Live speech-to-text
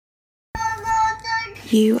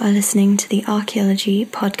You are listening to the Archaeology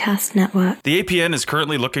Podcast Network. The APN is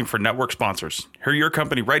currently looking for network sponsors. Hear your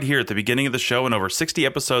company right here at the beginning of the show in over 60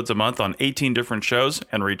 episodes a month on 18 different shows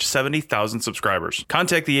and reach 70,000 subscribers.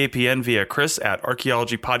 Contact the APN via Chris at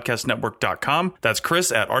archaeologypodcastnetwork.com. That's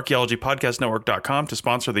Chris at archaeologypodcastnetwork.com to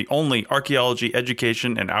sponsor the only archaeology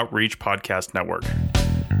education and outreach podcast network.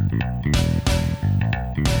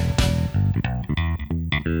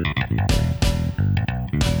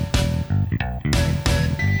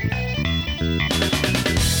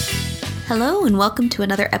 Hello and welcome to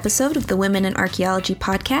another episode of the Women in Archaeology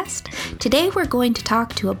podcast. Today we're going to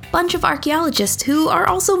talk to a bunch of archaeologists who are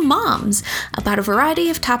also moms about a variety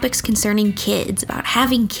of topics concerning kids, about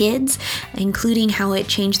having kids, including how it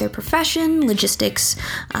changed their profession, logistics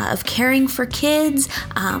of caring for kids,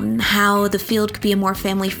 how the field could be a more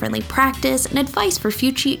family-friendly practice, and advice for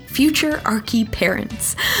future archae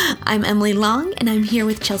parents. I'm Emily Long and I'm here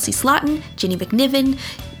with Chelsea Slaughton, Jenny McNiven,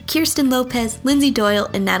 Kirsten Lopez, Lindsay Doyle,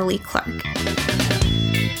 and Natalie Clark.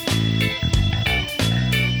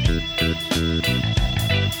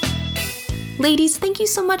 Ladies, thank you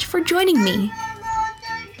so much for joining me.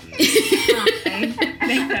 Thanks,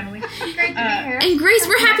 Emily. Great to be here. And Grace,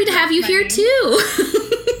 we're happy to have you here too.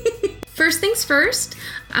 First things first,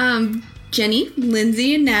 Jenny,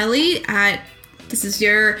 Lindsay, and Natalie, this is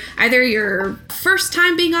either your first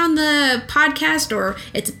time being on the podcast or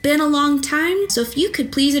it's been a long time. So if you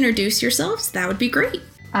could please introduce yourselves, that would be great.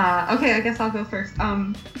 Okay, I guess I'll go first.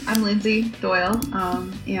 I'm Lindsay Doyle,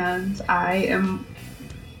 and I am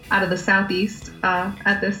out of the Southeast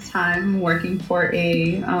at this time, working for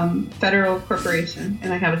a federal corporation,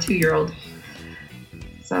 and I have a 2-year-old.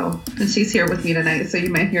 So, and she's here with me tonight, so you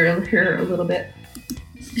might hear her a little bit.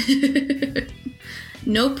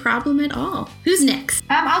 No problem at all. Who's next?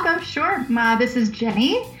 I'll go, sure. This is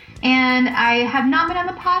Jenny, and I have not been on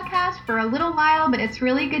the podcast for a little while, but it's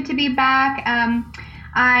really good to be back.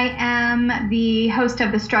 I am the host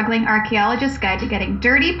of the Struggling Archaeologist Guide to Getting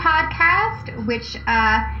Dirty podcast, which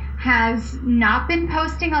has not been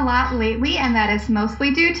posting a lot lately, and that is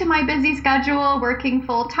mostly due to my busy schedule, working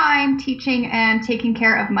full-time, teaching, and taking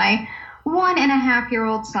care of my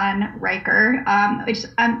 1.5-year-old son, Riker, which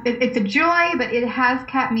it's a joy, but it has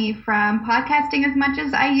kept me from podcasting as much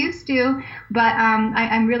as I used to. But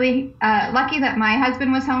I'm really lucky that my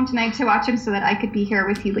husband was home tonight to watch him so that I could be here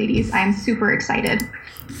with you ladies. I'm super excited.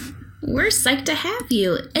 We're psyched to have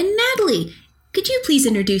you. And Natalie, could you please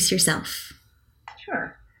introduce yourself?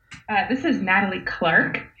 Sure. This is Natalie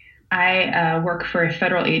Clark. I work for a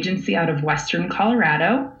federal agency out of Western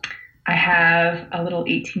Colorado. I have a little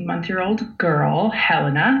 18-month-old girl,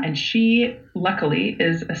 Helena, and she, luckily,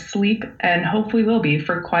 is asleep and hopefully will be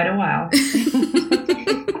for quite a while.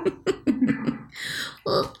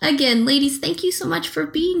 Well, again, ladies, thank you so much for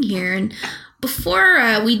being here. And before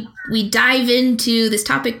we dive into this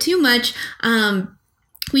topic too much,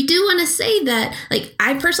 we do want to say that, like,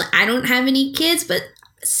 I don't have any kids, but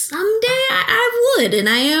someday I would, and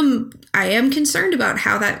I am concerned about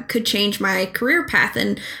how that could change my career path,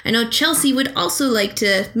 and I know Chelsea would also like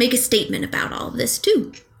to make a statement about all of this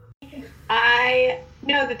too. I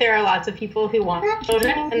know that there are lots of people who want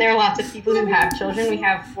children, and there are lots of people who have children. We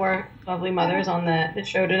have 4 lovely mothers on the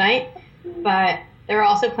show tonight, but there are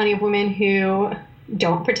also plenty of women who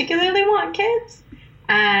don't particularly want kids,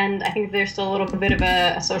 and I think there's still a little bit of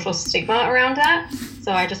a social stigma around that.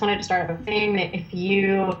 So I just wanted to start by saying that if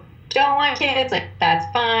you don't want kids, like,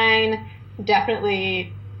 that's fine.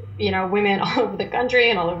 Definitely, women all over the country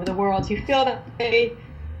and all over the world who feel that way.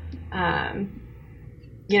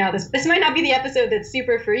 This might not be the episode that's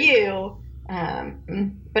super for you,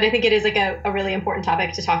 but I think it is like a really important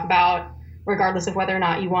topic to talk about, regardless of whether or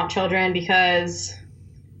not you want children, because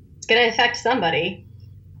it's going to affect somebody,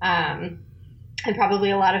 and probably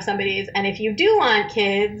a lot of somebody's. And if you do want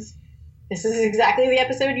kids, this is exactly the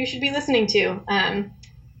episode you should be listening to.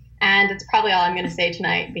 And it's probably all I'm going to say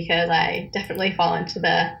tonight, because I definitely fall into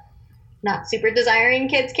the not super desiring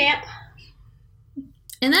kids camp.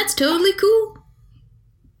 And that's totally cool.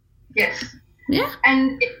 Yes. Yeah.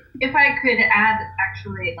 And if I could add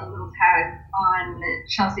actually a little tag on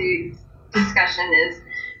Chelsea's discussion is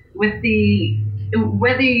with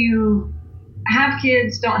whether you have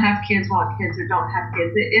kids, don't have kids, want kids, or don't have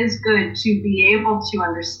kids, it is good to be able to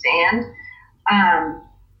understand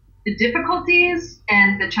the difficulties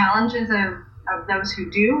and the challenges of those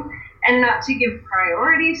who do, and not to give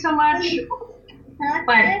priority so much,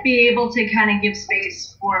 but be able to kind of give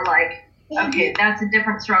space for, like, okay, that's a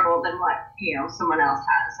different struggle than what, someone else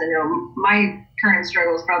has. I know my current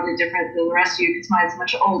struggle is probably different than the rest of you because mine's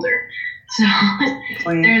much older. So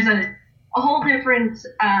there's a whole different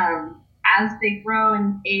as they grow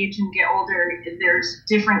and age and get older, there's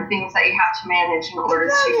different things that you have to manage in order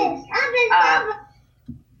to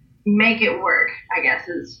make it work, I guess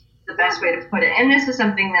is the best way to put it. And this is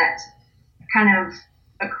something that's kind of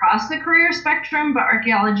across the career spectrum, but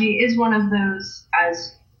archaeology is one of those,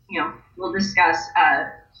 as we'll discuss,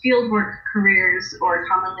 fieldwork careers, or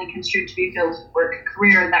commonly construed to be fieldwork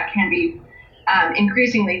career, that can be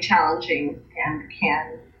increasingly challenging and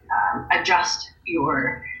can adjust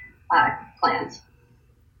your plans.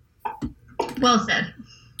 Well said.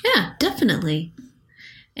 Yeah, definitely.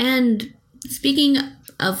 And speaking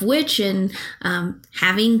of which, and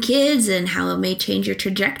having kids and how it may change your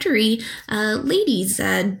trajectory, ladies,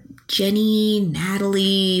 Jenny,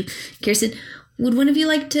 Natalie, Kirsten, would one of you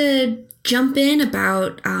like to jump in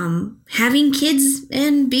about having kids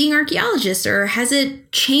and being archaeologists, or has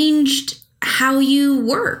it changed how you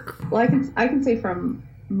work? Well, I can say from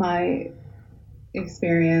my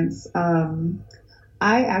experience,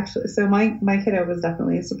 I actually, so my kiddo was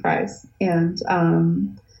definitely a surprise, and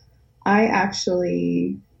I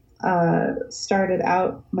actually started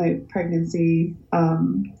out my pregnancy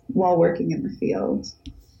while working in the field,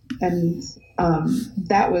 and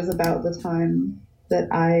that was about the time that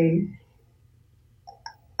I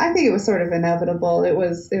think it was sort of inevitable. It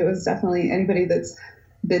was definitely, anybody that's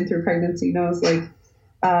been through pregnancy knows, like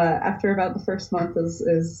after about the first month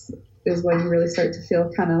is when you really start to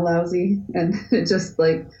feel kind of lousy, and it just,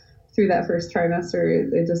 like, through that first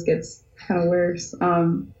trimester it just gets kind of worse.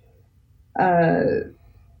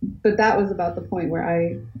 But that was about the point where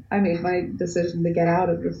I made my decision to get out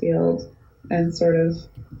of the field, and sort of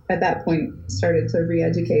at that point started to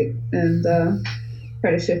re-educate and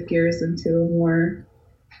try to shift gears into a more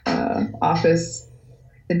office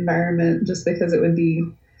environment, just because it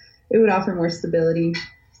would offer more stability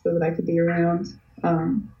so that I could be around.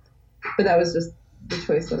 But that was just the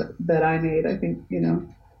choice that I made. I think, a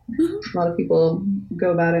lot of people go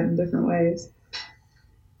about it in different ways.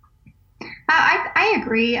 I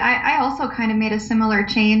agree. I also kind of made a similar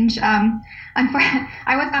change. I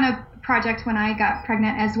was on a project when I got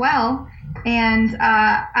pregnant as well, and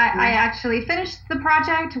I actually finished the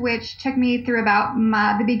project, which took me through about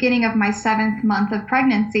the beginning of my 7th month of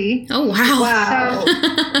pregnancy. Oh, wow. So,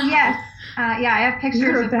 yes. I have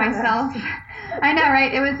pictures of myself. I know,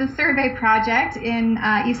 right? It was a survey project in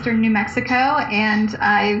eastern New Mexico, and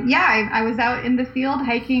I was out in the field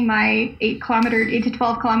hiking my 8 to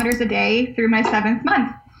 12 kilometers a day through my 7th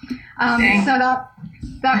month. So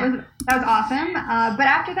that was awesome. But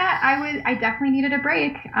after that, I definitely needed a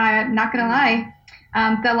break. I'm not gonna lie.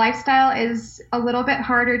 The lifestyle is a little bit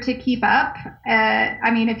harder to keep up.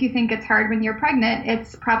 If you think it's hard when you're pregnant,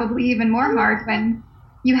 it's probably even more hard when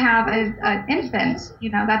you have an infant.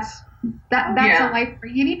 That's a life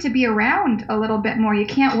where you need to be around a little bit more. You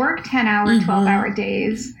can't work 10-hour, 12-hour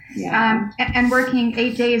days. Yeah. And working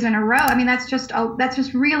 8 days in a row. That's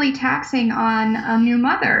just really taxing on a new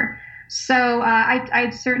mother. So I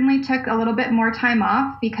certainly took a little bit more time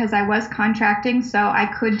off because I was contracting, so I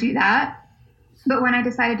could do that. But when I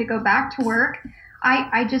decided to go back to work,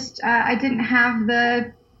 I didn't have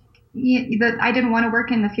I didn't want to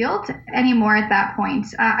work in the field anymore at that point.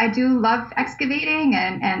 I do love excavating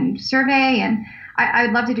and survey, and I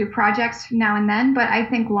would love to do projects now and then, but I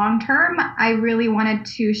think long term, I really wanted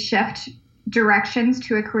to shift directions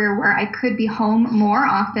to a career where I could be home more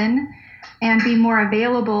often and be more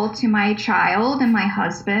available to my child and my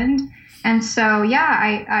husband. And so,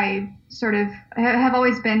 I sort of have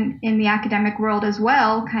always been in the academic world as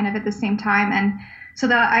well, kind of at the same time. And so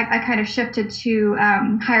that I kind of shifted to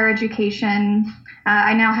higher education.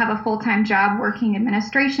 I now have a full-time job working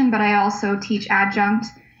administration, but I also teach adjunct.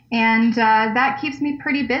 And that keeps me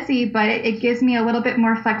pretty busy, but it gives me a little bit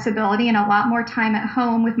more flexibility and a lot more time at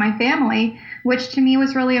home with my family, which to me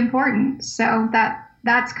was really important. So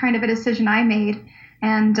that's kind of a decision I made.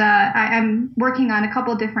 And I'm working on a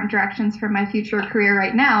couple different directions for my future career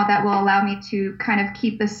right now that will allow me to kind of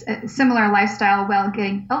keep this similar lifestyle while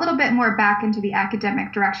getting a little bit more back into the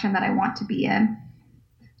academic direction that I want to be in.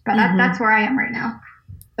 But that's where I am right now.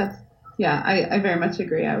 I very much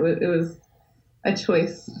agree. It was a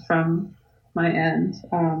choice from my end,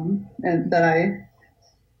 and that I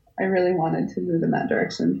really wanted to move in that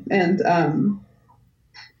direction. And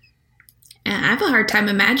I have a hard time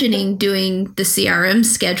imagining doing the CRM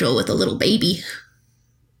schedule with a little baby.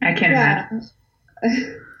 I can't imagine.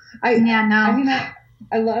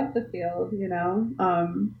 I love the field,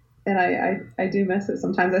 and I do miss it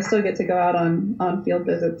sometimes. I still get to go out on field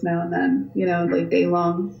visits now and then, like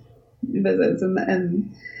day-long visits,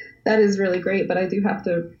 and that is really great, but I do have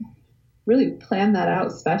to really plan that out,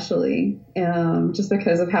 especially just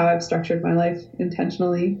because of how I've structured my life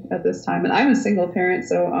intentionally at this time. And I'm a single parent,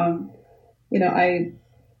 so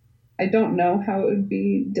I don't know how it would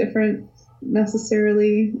be different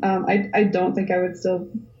necessarily. I don't think I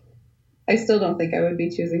still don't think I would be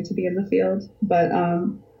choosing to be in the field, but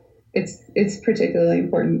it's particularly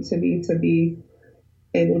important to me to be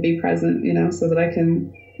able to be present, so that I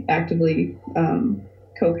can actively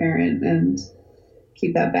co-parent and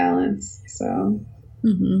keep that balance. So,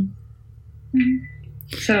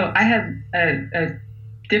 So I have a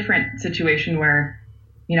different situation where,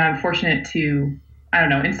 I'm fortunate to,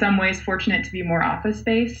 in some ways fortunate to be more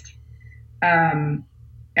office-based.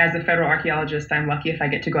 As a federal archaeologist, I'm lucky if I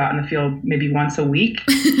get to go out in the field maybe once a week.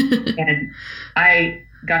 And I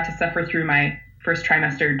got to suffer through my first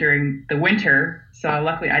trimester during the winter. So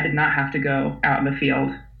luckily I did not have to go out in the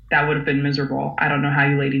field. That would have been miserable. I don't know how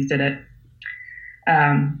you ladies did it.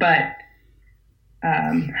 But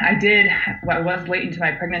I did what was late into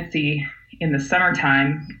my pregnancy in the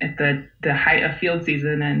summertime at the height of field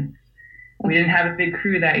season. And we didn't have a big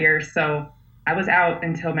crew that year. So I was out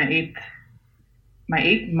until my eighth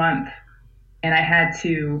month, and I had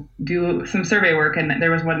to do some survey work. And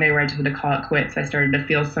there was one day where I just had to call it quits. I started to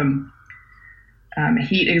feel some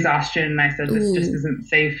heat exhaustion. And I said, this just isn't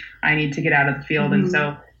safe. I need to get out of the field. And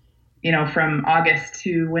so, from August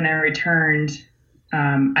to when I returned,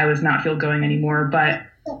 I was not field going anymore. But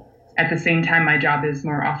at the same time, my job is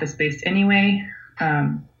more office based anyway.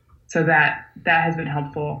 So that has been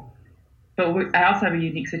helpful. But I also have a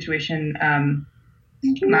unique situation.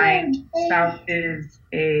 My spouse is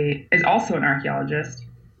also an archaeologist.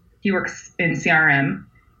 He works in CRM,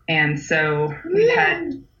 and so we've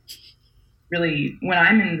had really, when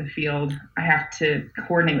I'm in the field, I have to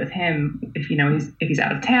coordinate with him if he's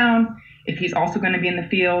out of town, if he's also going to be in the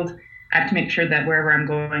field. I have to make sure that wherever I'm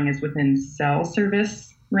going is within cell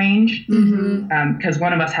service range, because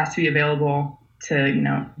one of us has to be available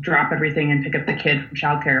to drop everything and pick up the kid from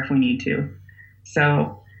childcare if we need to.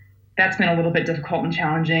 So that's been a little bit difficult and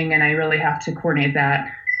challenging, and I really have to coordinate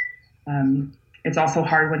that. It's also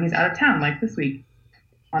hard when he's out of town, like this week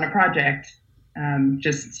on a project.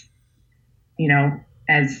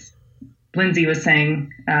 As Lindsay was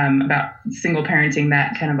saying about single parenting,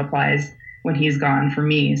 that kind of applies when he's gone for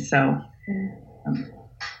me. So,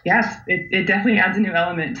 yes, it definitely adds a new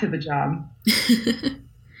element to the job.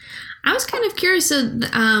 I was kind of curious. So,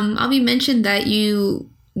 Avi mentioned that you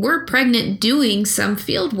were pregnant doing some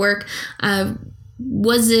field work.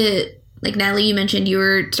 Was it, like Natalie, you mentioned you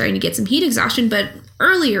were starting to get some heat exhaustion, but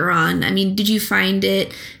earlier on, did you find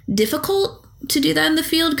it difficult to do that in the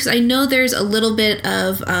field? Because I know there's a little bit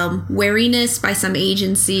of wariness by some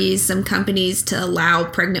agencies, some companies to allow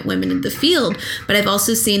pregnant women in the field. But I've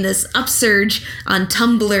also seen this upsurge on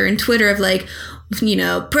Tumblr and Twitter of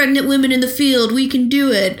pregnant women in the field, we can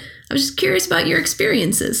do it. I was just curious about your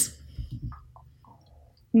experiences.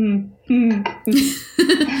 Is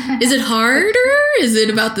it harder? Is it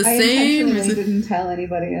about the same? I didn't tell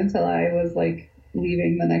anybody until I was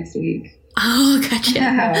leaving the next week. Oh, gotcha.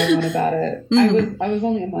 How I went about it. I was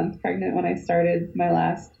only a month pregnant when I started my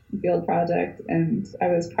last field project, and I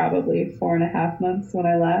was probably 4.5 months when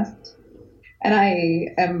I left. And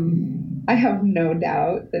I have no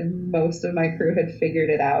doubt that most of my crew had figured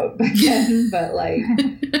it out by then, but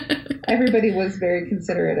everybody was very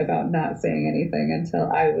considerate about not saying anything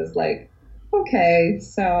until I was like, okay,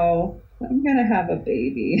 so I'm going to have a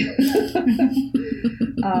baby.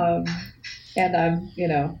 And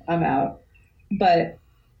I'm out. But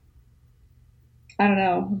I don't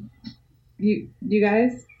know. You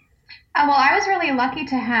guys? Well, I was really lucky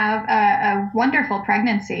to have a wonderful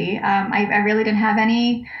pregnancy. I really didn't have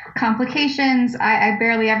any complications. I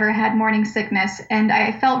barely ever had morning sickness, and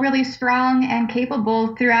I felt really strong and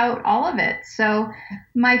capable throughout all of it. So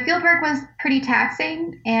my fieldwork was pretty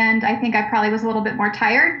taxing, and I think I probably was a little bit more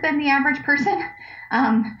tired than the average person.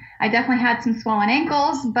 I definitely had some swollen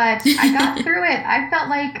ankles, but I got through it. I felt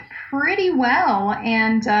pretty well,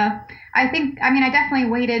 and I definitely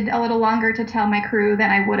waited a little longer to tell my crew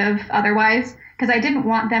than I would have otherwise, because I didn't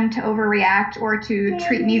want them to overreact or to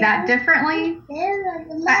treat me that differently.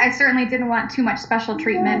 I certainly didn't want too much special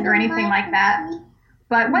treatment or anything like that.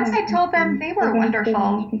 But once I told them, they were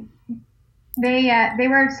wonderful. They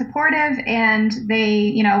were supportive, and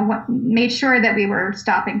they, made sure that we were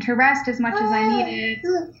stopping to rest as much as I needed,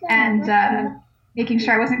 and making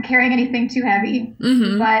sure I wasn't carrying anything too heavy.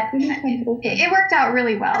 But it worked out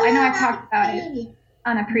really well. I know I've talked about it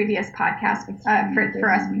on a previous podcast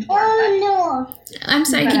for us before. I'm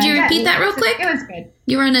sorry, could you repeat that real quick? It was good.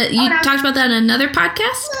 You talked about that on another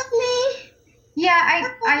podcast? Yeah,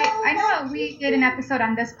 I know we did an episode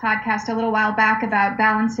on this podcast a little while back about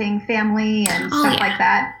balancing family and stuff like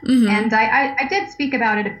that. Mm-hmm. And I did speak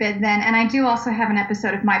about it a bit then. And I do also have an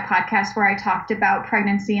episode of my podcast where I talked about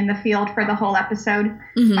pregnancy in the field for the whole episode.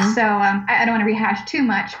 Mm-hmm. So I don't want to rehash too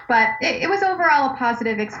much, but it was overall a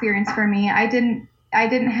positive experience for me. I didn't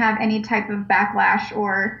have any type of backlash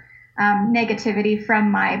or negativity from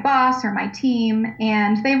my boss or my team.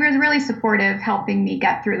 And they were really supportive, helping me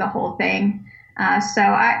get through the whole thing. So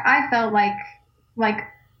I felt like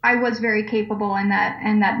I was very capable in that,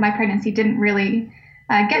 and that my pregnancy didn't really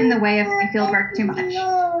get in the way of my field work too much.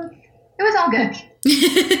 It was all good.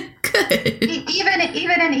 Good.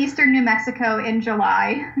 Even in eastern New Mexico in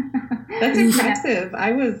July. That's impressive.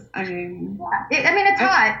 It's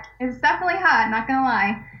hot. It's definitely hot. Not gonna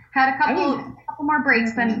lie. Had a couple more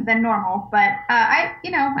breaks than normal, but I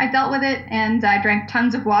dealt with it, and I drank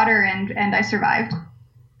tons of water, and I survived.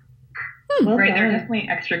 Right, there are definitely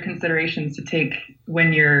extra considerations to take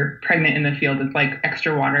when you're pregnant in the field. It's like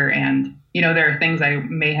extra water, and there are things I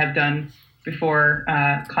may have done before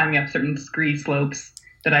climbing up certain ski slopes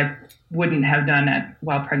that I wouldn't have done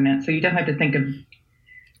while pregnant. So you definitely have to think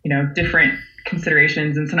of different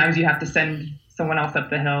considerations, and sometimes you have to send someone else up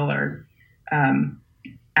the hill or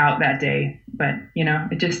out that day. But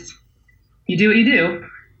it just, you do what you do.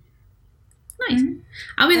 Nice.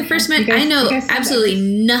 I'll be the first man. I know absolutely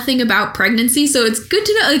nothing about pregnancy, so it's good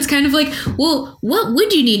to know. It's kind of like, well, what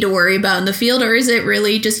would you need to worry about in the field, or is it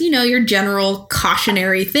really just your general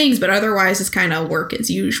cautionary things, but otherwise it's kind of work as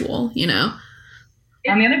usual, On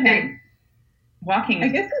the other hand, walking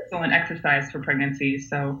is still an exercise for pregnancy,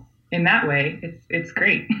 so in that way, it's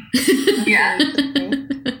great. Yeah,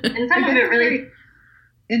 and some of it really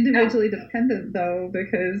individually dependent though,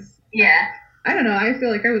 because I don't know. I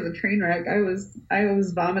feel like I was a train wreck. I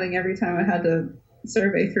was vomiting every time I had to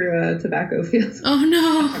survey through a tobacco field. Oh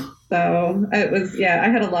no! So it was I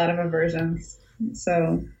had a lot of aversions.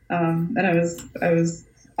 So and I was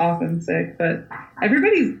often sick. But every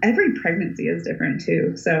pregnancy is different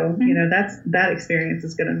too. So that experience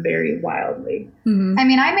is going to vary wildly. Mm-hmm. I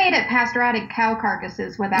mean, I made it past rotted cow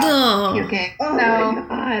carcasses without puking. Oh my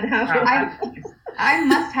God! How? I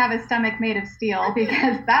must have a stomach made of steel,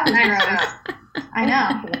 because that was gross. I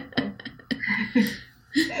know.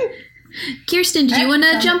 Kirsten, do you want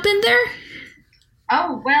to jump in there?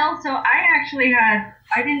 Oh, well, so I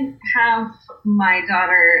didn't have my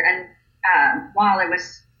daughter, and while I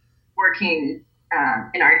was working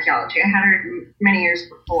in archaeology, I had her many years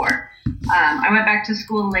before. I went back to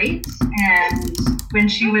school late, and when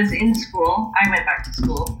she was in school, I went back to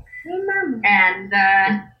school. And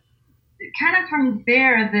kind of from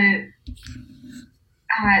there,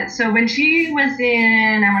 so when she was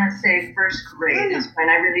in, I want to say first grade is when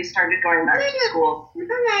I really started going back to school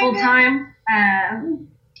full time.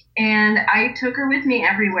 And I took her with me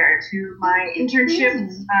everywhere to my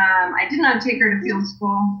internships. I did not take her to field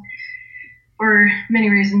school for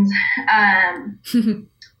many reasons.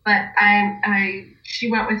 But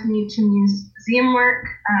she went with me to museum work,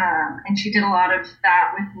 and she did a lot of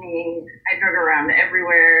that with me. I drove her around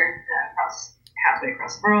everywhere, halfway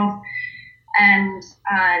across the world. And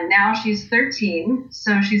now she's 13,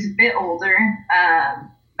 so she's a bit older.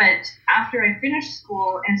 But after I finished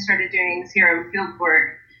school and started doing CRM field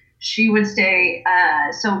work, she would stay.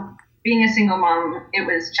 So being a single mom, it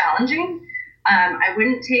was challenging. I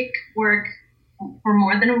wouldn't take work for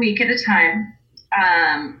more than a week at a time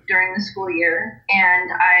during the school year,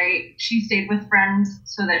 and she stayed with friends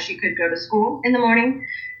so that she could go to school in the morning.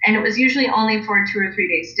 And it was usually only for a 2 or 3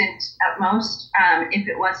 day stint at most, if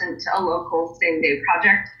it wasn't a local same day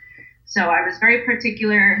project. So I was very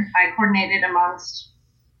particular. I coordinated amongst,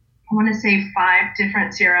 I want to say 5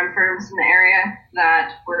 different CRM firms in the area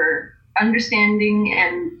that were understanding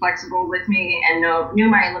and flexible with me and knew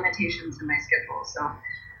my limitations in my schedule. So,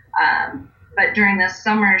 but during this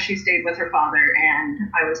summer, she stayed with her father,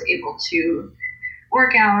 and I was able to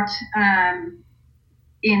work out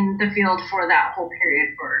in the field for that whole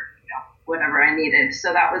period for whatever I needed.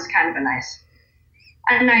 So that was kind of a nice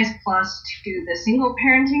plus to the single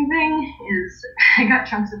parenting thing is I got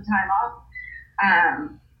chunks of time off.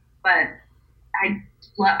 But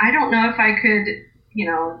I don't know if I could,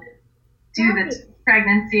 do the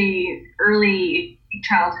pregnancy, early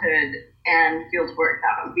childhood and field work.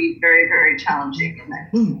 That would be very, very challenging. And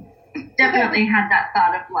I definitely had that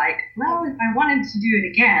thought of like, well, if I wanted to do it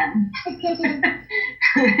again,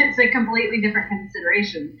 it's a completely different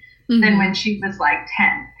consideration than when she was like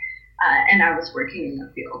 10 and I was working in the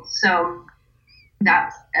field. So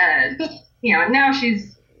that's, now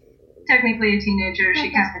she's technically a teenager.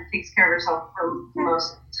 She kind of takes care of herself for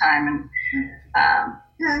most of the time,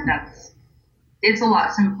 and it's a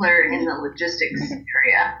lot simpler in the logistics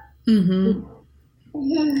area. Mm-hmm.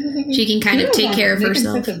 She can kind of take care of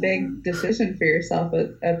herself. Such a big decision for yourself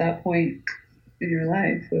at that point in your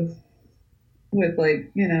life with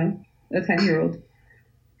like, you know, a 10-year-old.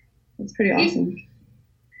 That's pretty awesome.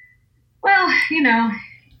 Well, you know,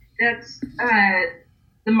 that's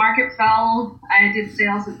the market fell. I did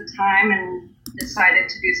sales at the time and decided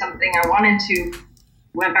to do something I wanted to.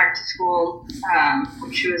 Went back to school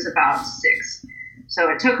when she was about 6. So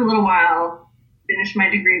it took a little while. Finished my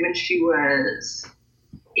degree when she was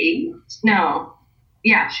 8. No,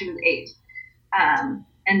 yeah, she was 8.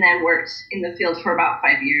 And then worked in the field for about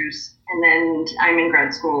 5 years. And then I'm in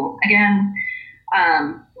grad school again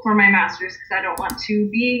for my master's because I don't want to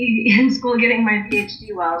be in school getting my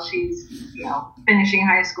PhD while she's, you know, finishing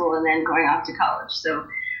high school and then going off to college. So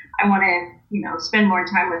I want to, you know, spend more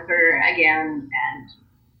time with her again and,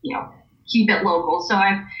 you know, keep it local. So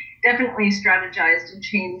I've definitely strategized and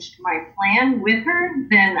changed my plan with her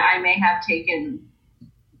than I may have taken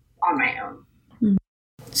on my own.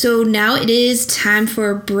 So now it is time for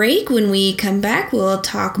a break. When we come back, we'll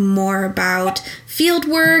talk more about field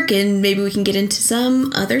work and maybe we can get into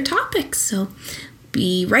some other topics. So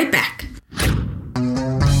be right back.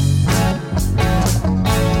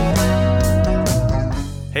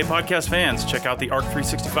 Hey, podcast fans, check out the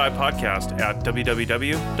ARC365 podcast at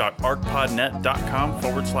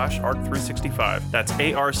www.arcpodnet.com/ARC365. That's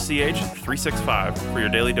ARCH365 for your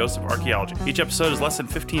daily dose of archaeology. Each episode is less than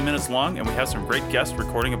 15 minutes long, and we have some great guests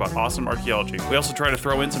recording about awesome archaeology. We also try to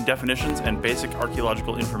throw in some definitions and basic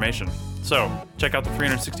archaeological information. So, check out the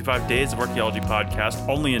 365 Days of Archaeology podcast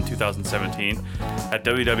only in 2017 at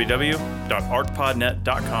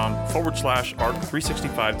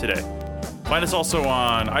www.arcpodnet.com/ARC365 today. Find us also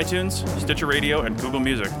on iTunes, Stitcher Radio, and Google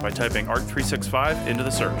Music by typing ARC365 into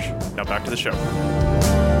the search. Now back to the show.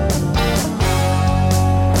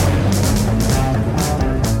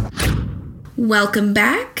 Welcome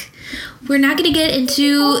back. We're now going to get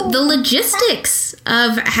into the logistics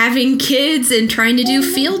of having kids and trying to do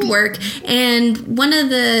field work. And one of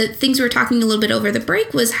the things we were talking a little bit over the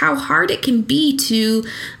break was how hard it can be to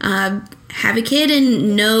have a kid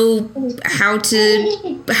and know how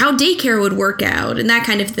daycare would work out and that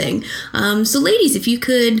kind of thing. So ladies, if you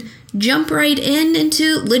could jump right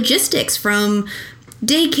into logistics from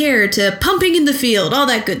daycare to pumping in the field, all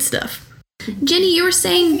that good stuff. Jenny, you were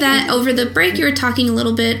saying that over the break you were talking a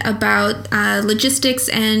little bit about logistics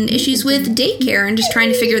and issues with daycare and just trying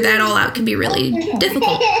to figure that all out can be really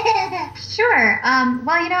difficult. Sure.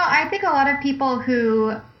 Well, you know, I think a lot of people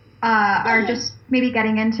who are just maybe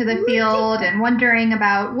getting into the field and wondering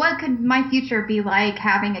about what could my future be like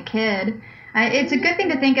having a kid. It's a good thing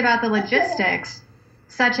to think about the logistics,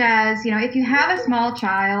 such as, you know, if you have a small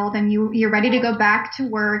child and you're ready to go back to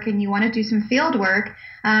work and you want to do some field work,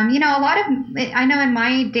 you know, I know in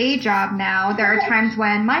my day job now, there are times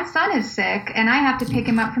when my son is sick and I have to pick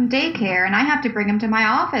him up from daycare and I have to bring him to my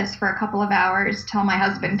office for a couple of hours till my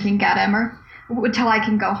husband can get him or till I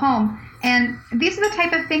can go home. And these are the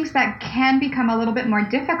type of things that can become a little bit more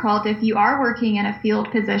difficult if you are working in a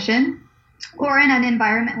field position or in an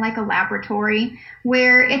environment like a laboratory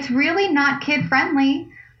where it's really not kid-friendly,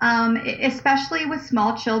 especially with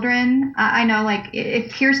small children. I know, like,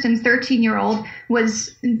 if Kirsten's 13-year-old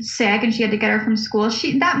was sick and she had to get her from school,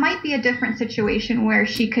 that might be a different situation where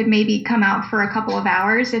she could maybe come out for a couple of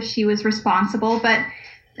hours if she was responsible. But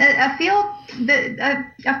a field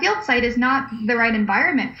site is not the right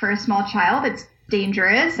environment for a small child. It's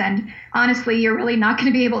dangerous, and honestly, you're really not going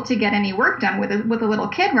to be able to get any work done with a little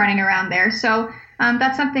kid running around there. So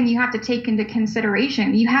that's something you have to take into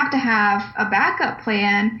consideration. You have to have a backup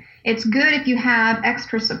plan. It's good if you have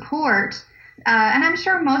extra support, and I'm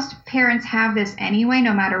sure most parents have this anyway,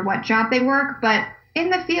 no matter what job they work. But in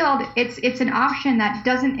the field, it's an option that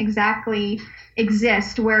doesn't exactly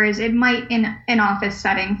exist, whereas it might in an office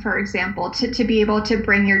setting, for example, to be able to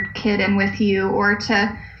bring your kid in with you, or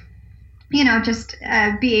to, you know, just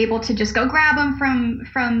be able to just go grab them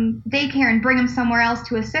from daycare and bring them somewhere else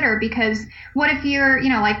to a sitter. Because what if you're, you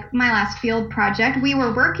know, like my last field project, we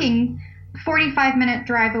were working 45-minute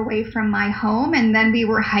drive away from my home, and then we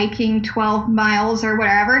were hiking 12 miles or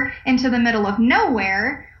whatever into the middle of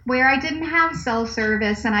nowhere, where I didn't have cell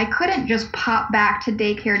service and I couldn't just pop back to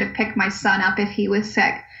daycare to pick my son up if he was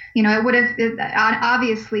sick. You know,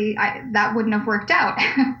 obviously that wouldn't have worked out.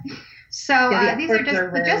 So these are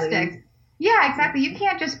just logistics. Yeah, exactly. You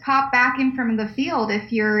can't just pop back in from the field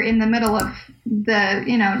if you're in the middle of the,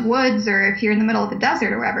 you know, woods, or if you're in the middle of the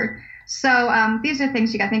desert or whatever. So these are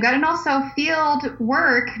things you got to think about. And also field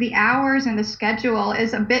work, the hours and the schedule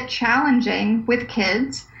is a bit challenging with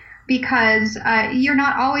kids because you're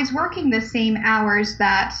not always working the same hours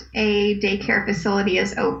that a daycare facility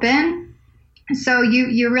is open. So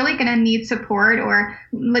you're really going to need support or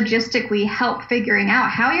logistically help figuring out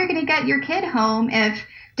how you're going to get your kid home if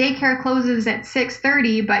daycare closes at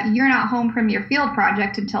 6:30, but you're not home from your field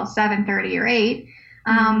project until 7:30 or 8.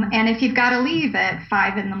 And if you've got to leave at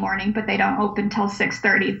 5 in the morning, but they don't open till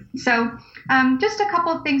 6:30. So just a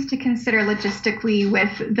couple of things to consider logistically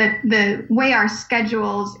with the way our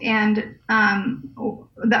schedules and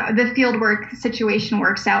the field work situation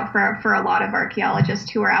works out for a lot of archaeologists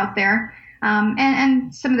who are out there.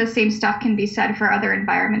 And some of the same stuff can be said for other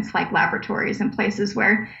environments like laboratories and places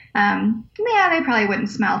where, they probably wouldn't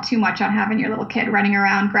smile too much on having your little kid running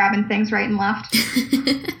around grabbing things right and left.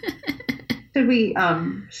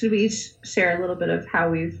 Should we share a little bit of how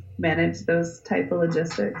we've managed those type of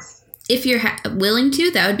logistics? If you're willing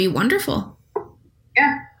to, that would be wonderful.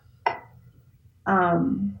 Yeah. I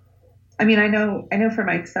mean, I know for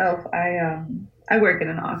myself, I work in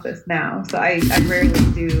an office now, so I rarely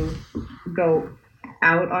do go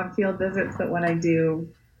out on field visits, but when I do,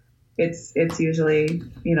 it's usually,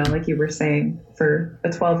 like you were saying, for a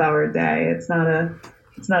 12-hour day. It's not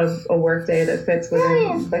a work day that fits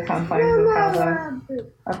within the confines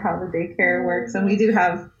of how the daycare works. And we do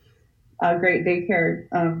have a great daycare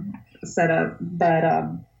set up, but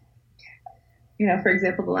for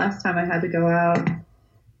example, the last time I had to go out,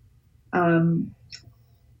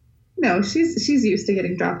 she's used to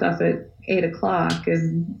getting dropped off at 8 o'clock,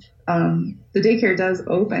 and the daycare does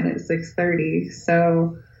open at 6:30.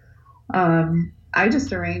 So I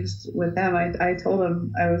just arranged with them. I told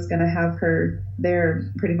them I was going to have her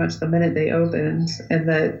there pretty much the minute they opened, and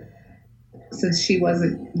that since she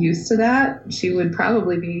wasn't used to that, she would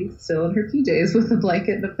probably be still in her PJs with a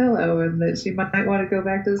blanket and a pillow, and that she might want to go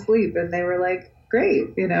back to sleep. And they were like,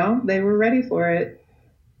 great, they were ready for it.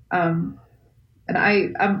 And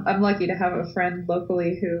I'm lucky to have a friend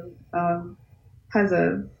locally who has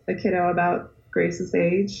a kiddo about Grace's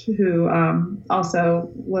age who also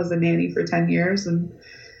was a nanny for 10 years. And,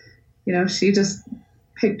 she just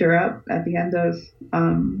picked her up at the end of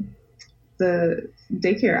the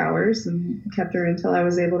daycare hours and kept her until I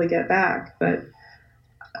was able to get back. But,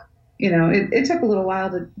 it took a little while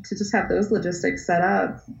to just have those logistics set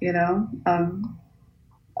up, I'm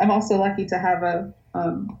also lucky to have a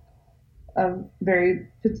very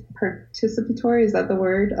participatory, is that the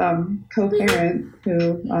word, co-parent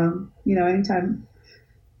who, anytime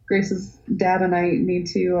Grace's dad and I need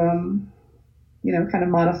to, kind of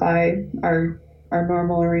modify our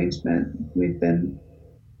normal arrangement, we've been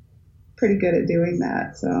pretty good at doing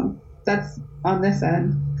that. So that's on this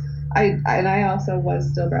end. I also was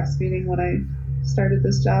still breastfeeding when I started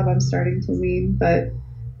this job. I'm starting to wean, but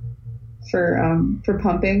for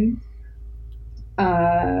pumping,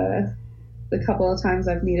 the couple of times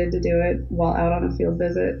I've needed to do it while out on a field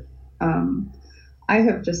visit, I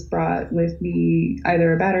have just brought with me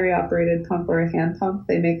either a battery operated pump or a hand pump.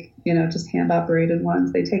 They make, just hand operated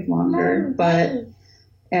ones. They take longer,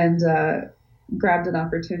 and grabbed an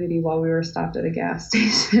opportunity while we were stopped at a gas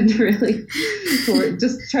station to really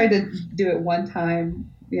just try to do it one time,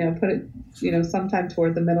 put it, sometime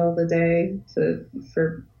toward the middle of the day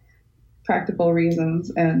for practical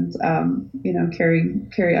reasons, and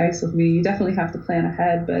carry ice with me. You definitely have to plan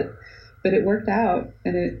ahead, but it worked out,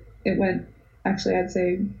 and it went, actually, I'd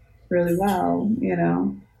say, really well.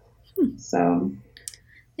 So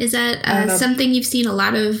is that something you've seen a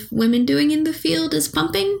lot of women doing in the field, is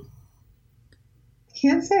pumping?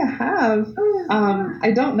 Can't say I have.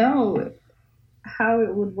 I don't know how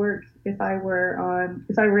it would work if I were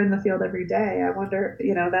in the field every day. I wonder,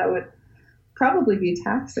 that would probably be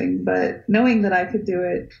taxing, but knowing that I could do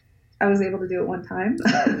it, I was able to do it one time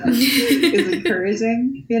is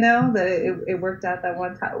encouraging, that it worked out that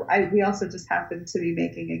one time. We also just happened to be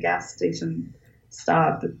making a gas station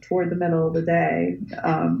stop toward the middle of the day.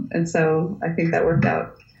 And so I think that worked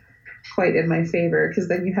out quite in my favor, because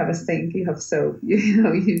then you have a sink, you have soap,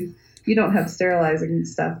 you don't have sterilizing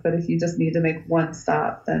stuff, but if you just need to make one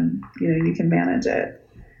stop, then, you can manage it.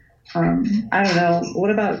 I don't know. What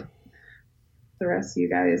about the rest of you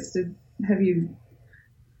guys? Have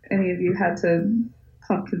any of you had to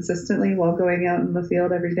pump consistently while going out in the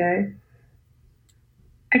field every day?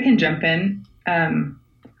 I can jump in.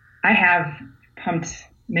 I have pumped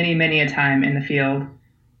many a time in the field.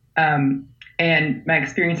 And my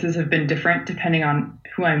experiences have been different depending on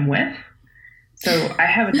who I'm with. So I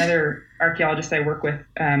have another archaeologist I work with,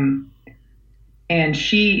 and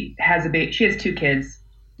she has 2 kids,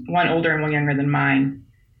 one older and one younger than mine.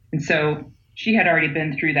 And so she had already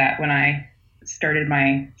been through that when I started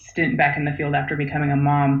my stint back in the field after becoming a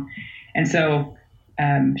mom. And so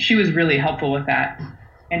she was really helpful with that.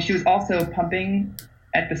 And she was also pumping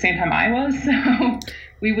at the same time I was. So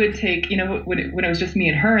we would take, when it was just me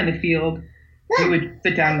and her in the field, we would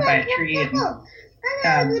sit down by a tree and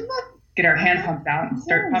get our hand pumps out and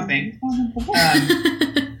start pumping.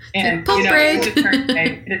 And Pump break.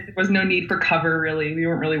 There was no need for cover, really. We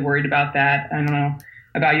weren't really worried about that. I don't know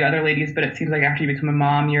about you other ladies, but it seems like after you become a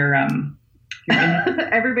mom, you're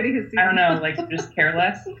everybody has seen. I don't know, like you're just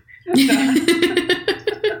careless. So,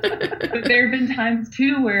 but there have been times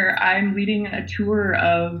too where I'm leading a tour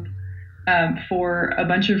of for a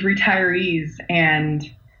bunch of retirees, and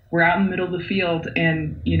we're out in the middle of the field,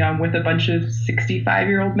 and I'm with a bunch of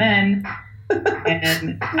 65-year-old men,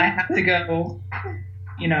 and I have to go.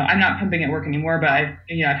 I'm not pumping at work anymore, but I've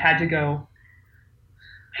had to go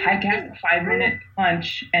hike out a 5-minute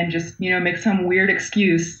lunch and just make some weird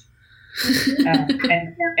excuse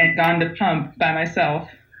and gone to pump by myself.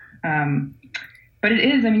 But it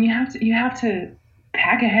is, you have to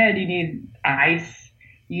pack ahead. You need ice.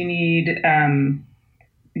 You need,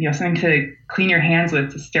 something to clean your hands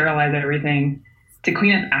with, to sterilize everything, to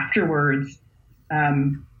clean up afterwards.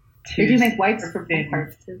 They do make wipes for pump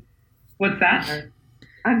parts too. What's that?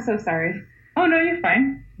 I'm so sorry. Oh, no, you're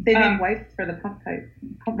fine. They make wipes for the pump type.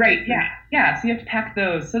 Right, yeah. So you have to pack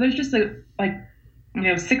those. So there's just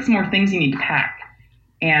 6 more things you need to pack.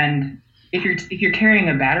 And if you're carrying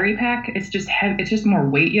a battery pack, it's just more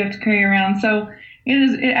weight you have to carry around. So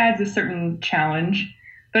it adds a certain challenge.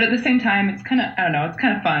 But at the same time, it's kind of, I don't know, it's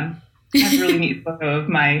kind of fun. I have a really neat photo of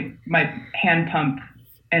my hand pump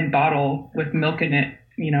and bottle with milk in it,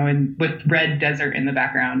 and with red desert in the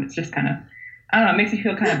background. It's just kind of, I don't know, it makes me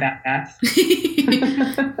feel kind of badass. It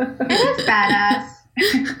is badass.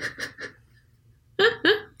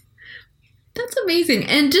 That's amazing.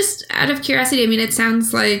 And just out of curiosity, it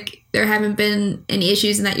sounds like there haven't been any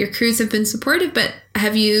issues and that your crews have been supportive, but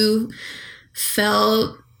have you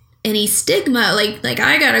felt any stigma, like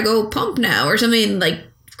I gotta go pump now or something, like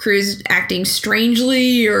crews acting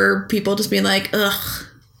strangely or people just being like, ugh,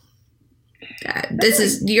 this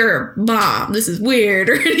is your mom, this is weird,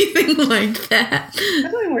 or anything like that?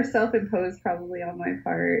 Definitely more self-imposed probably on my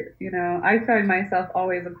part. I find myself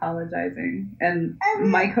always apologizing, and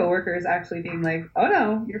my coworkers actually being like, oh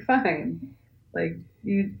no, you're fine, like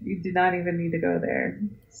you do not even need to go there.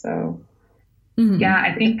 So yeah,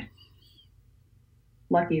 I think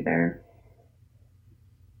lucky there.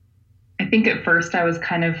 I think at first I was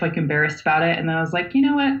kind of embarrassed about it, and then I was like, you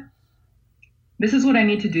know what? This is what I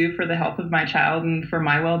need to do for the health of my child and for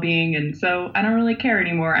my well-being, and so I don't really care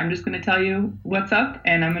anymore. I'm just going to tell you what's up,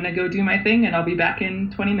 and I'm going to go do my thing, and I'll be back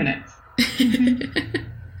in 20 minutes.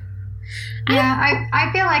 Yeah,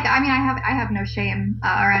 I feel like, I have no shame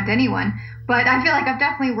around anyone, but I feel like I've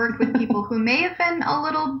definitely worked with people who may have been a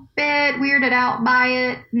little bit weirded out by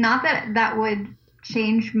it. Not that that would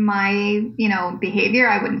change my, behavior.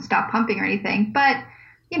 I wouldn't stop pumping or anything, but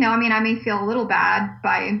I may feel a little bad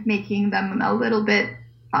by making them a little bit,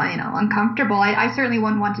 uncomfortable. I certainly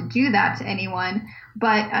wouldn't want to do that to anyone,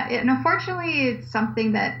 but unfortunately, it's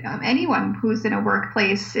something that anyone who's in a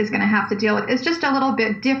workplace is going to have to deal with. It's just a little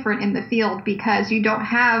bit different in the field because you don't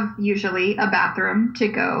have usually a bathroom to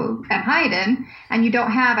go and hide in, and you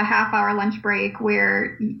don't have a half-hour lunch break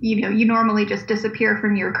where, you normally just disappear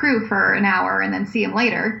from your crew for an hour and then see them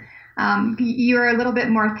later. You're a little bit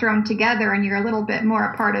more thrown together, and you're a little bit more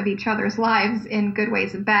a part of each other's lives in good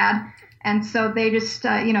ways and bad. And so they just,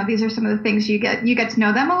 these are some of the things you get to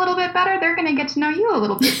know them a little bit better. They're going to get to know you a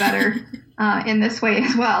little bit better in this way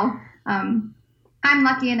as well. I'm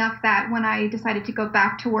lucky enough that when I decided to go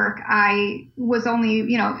back to work, I was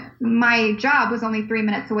only, my job was only 3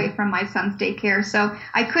 minutes away from my son's daycare. So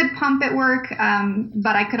I could pump at work,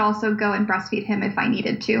 but I could also go and breastfeed him if I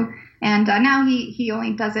needed to. And now he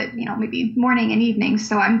only does it, maybe morning and evening.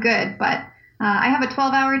 So I'm good. But I have a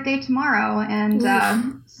 12-hour day tomorrow, and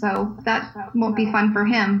so that won't be fun for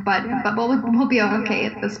him. But we'll be okay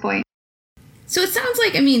at this point. So it sounds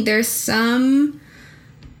like, there's some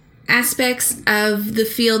aspects of the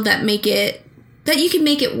field that you can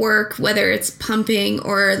make it work, whether it's pumping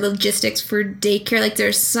or logistics for daycare. Like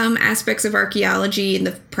there's some aspects of archaeology in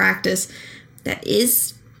the practice that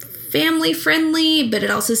is family friendly, but it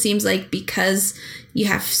also seems like because you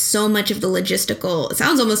have so much of the logistical, it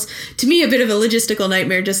sounds almost to me a bit of a logistical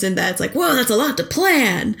nightmare, just in that it's like, whoa, that's a lot to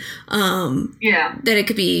plan. That it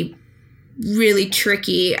could be really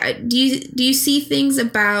tricky. Do you see things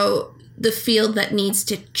about the field that needs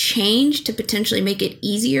to change to potentially make it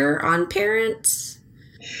easier on parents?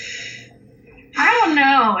 I don't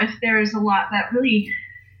know if there's a lot that really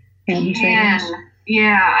can change.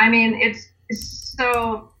 Yeah, I mean, it's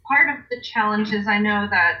so part of the challenge is I know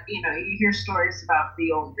that, you hear stories about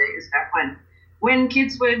the old days back when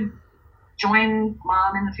kids would join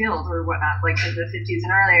mom in the field or whatnot, like in the 50s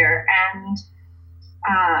and earlier. And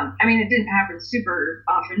I mean, it didn't happen super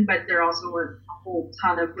often, but there also weren't a whole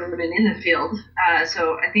ton of women in the field.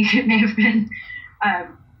 So I think it may have been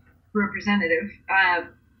representative.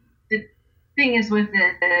 The thing is with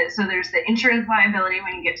so there's the insurance liability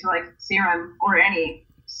when you get to like CRM or any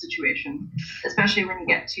situation, especially when you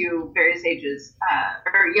get to various ages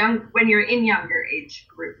when you're in younger age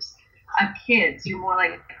groups of kids, you're more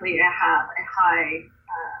likely to have a high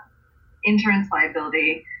insurance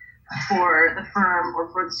liability for the firm or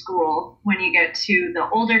for the school. When you get to the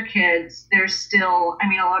older kids, there's still, I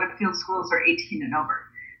mean, a lot of field schools are 18 and over.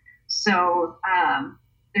 So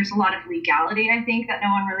there's a lot of legality, I think, that no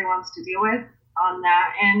one really wants to deal with on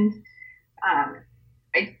that. And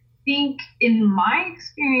I think in my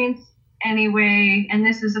experience anyway, and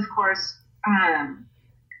this is, of course,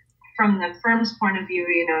 from the firm's point of view,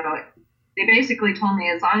 they basically told me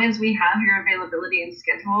as long as we have your availability and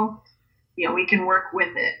schedule, we can work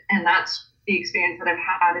with it. And that's the experience that I've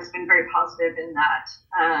had has been very positive in that.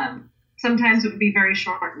 Sometimes it would be very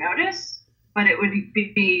short notice, but it would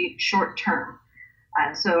be short term.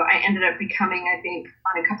 So I ended up becoming, I think,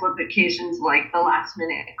 on a couple of occasions, like the last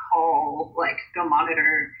minute call, like go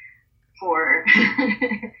monitor for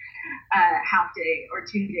a half day or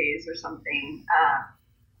 2 days or something.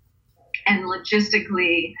 And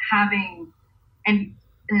logistically having, and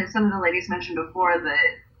some of the ladies mentioned before, the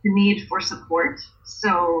need for support.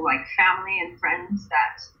 So like family and friends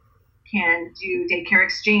that can do daycare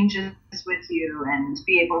exchanges with you and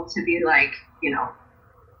be able to be like,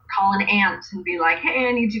 call an aunt and be like, hey,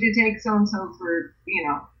 I need you to take so-and-so for,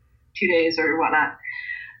 2 days or whatnot.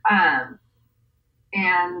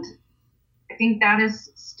 And I think that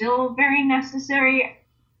is still very necessary.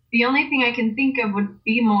 The only thing I can think of would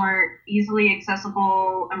be more easily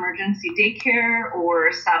accessible emergency daycare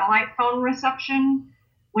or satellite phone reception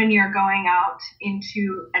when you're going out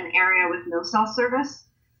into an area with no cell service,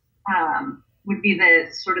 would be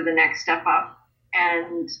the sort of the next step up.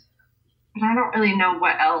 But I don't really know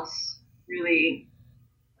what else really.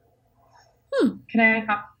 Can I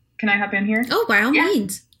hop in here? Oh, by all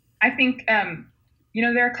means. I think,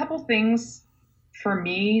 there are a couple things for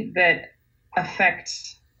me that affect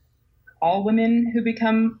all women who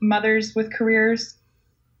become mothers with careers.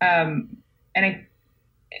 And I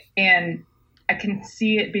can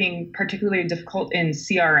see it being particularly difficult in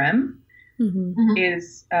CRM,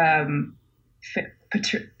 is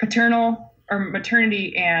paternal or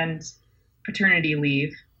maternity and paternity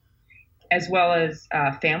leave, as well as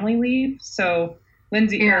family leave. So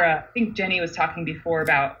Lindsay, or I think Jenny was talking before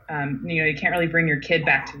about, you can't really bring your kid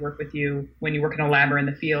back to work with you when you work in a lab or in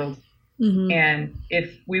the field. And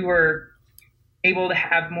if we were able to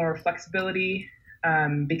have more flexibility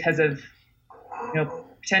because of,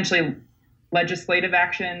 potentially legislative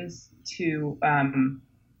actions to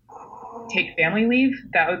take family leave,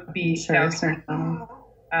 that would be,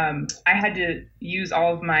 I had to use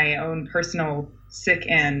all of my own personal sick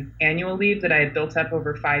and annual leave that I had built up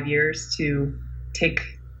over 5 years to take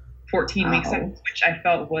 14 weeks, which I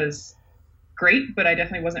felt was great, but I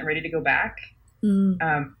definitely wasn't ready to go back.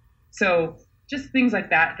 So just things like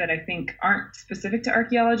that I think aren't specific to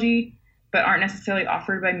archaeology, but aren't necessarily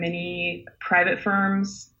offered by many private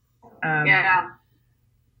firms.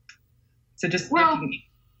 So just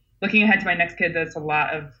looking ahead to my next kid, that's a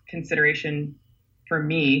lot of consideration for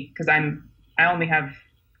me, because I only have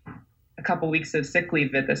a couple weeks of sick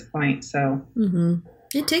leave at this point. So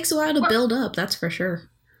it takes a while to build up, that's for sure.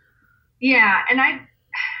 Yeah, and I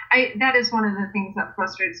that is one of the things that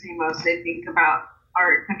frustrates me most, I think, about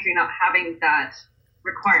our country not having that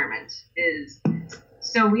requirement is,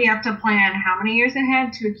 so we have to plan how many years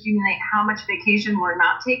ahead to accumulate how much vacation we're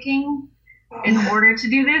not taking in order to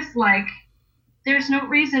do this. Like, there's no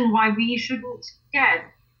reason why we shouldn't get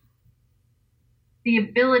the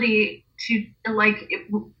ability to,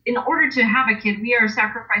 in order to have a kid, we are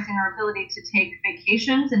sacrificing our ability to take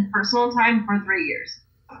vacations and personal time for 3 years.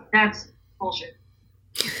 That's bullshit.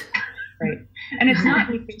 Right. And it's not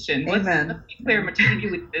vacation. Let's be clear, maternity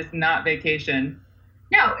leave is not vacation.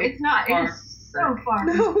 No, it's not. It is so far.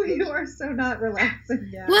 No, you are so not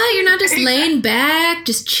relaxing. Yeah. Well, you're not just laying back,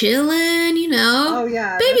 just chilling, Oh,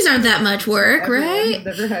 yeah. Babies aren't that much work, right? I've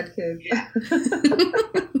never had kids.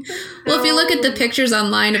 Well, if you look at the pictures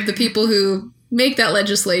online of the people who make that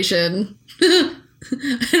legislation,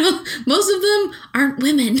 most of them aren't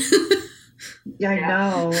women. Yeah, I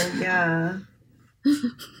know. Yeah.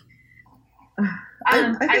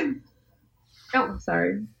 I think. Oh,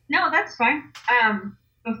 Sorry. no, that's fine.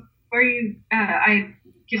 Before I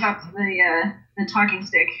give up the talking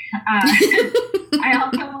stick, I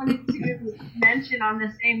also wanted to mention on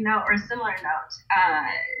the same note or a similar note.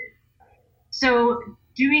 So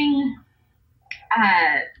doing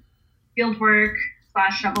field work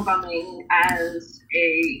 / shovel bumming as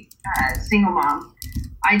a single mom,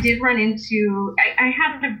 I did run into. I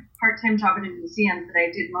had a part-time job at a museum that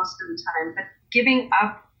I did most of the time, but giving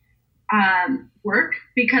up work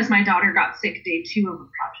because my daughter got sick day 2 of a project.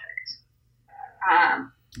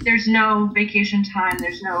 There's no vacation time.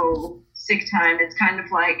 There's no sick time. It's kind of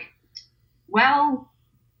like, well,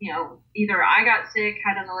 either I got sick,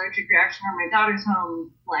 had an allergic reaction, or my daughter's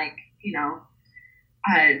home,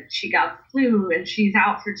 she got the flu and she's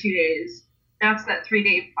out for 2 days. That's that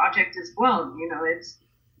 3-day project is blown.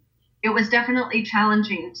 It was definitely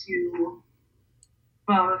challenging to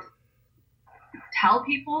both tell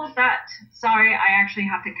people that, sorry, I actually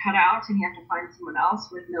have to cut out and you have to find someone else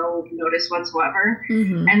with no notice whatsoever.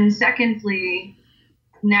 Mm-hmm. And secondly,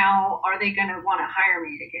 now are they going to want to hire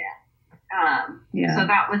me again? So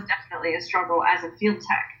that was definitely a struggle as a field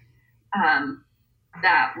tech.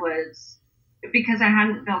 That was because I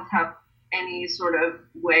hadn't built up any sort of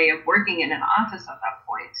way of working in an office at that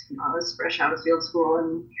point. I was fresh out of field school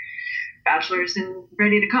and bachelor's and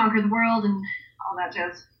ready to conquer the world and all that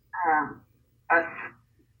jazz.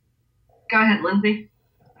 Go ahead, Lindsay.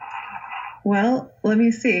 Well, let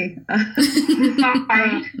me see.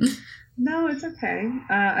 Sorry. No, it's okay.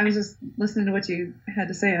 I was just listening to what you had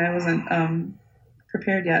to say, and I wasn't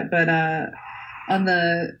prepared yet. But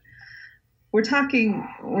we're talking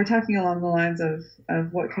along the lines of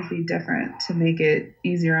what could be different to make it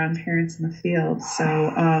easier on parents in the field.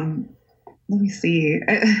 So let me see.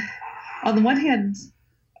 On the one hand,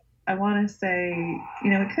 I want to say,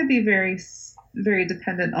 it could be very, very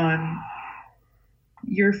dependent on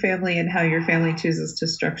your family and how your family chooses to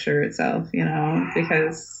structure itself,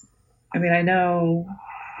 because, I know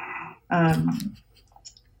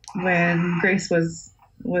when Grace was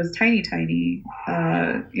tiny,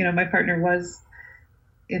 my partner was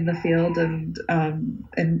in the field and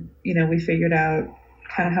we figured out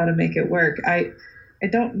kind of how to make it work. I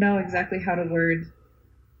don't know exactly how to word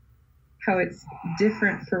how it's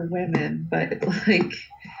different for women, but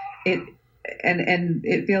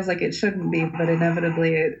it feels like it shouldn't be, but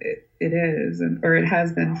inevitably it is, or it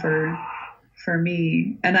has been for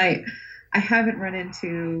me. And I haven't run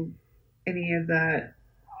into any of that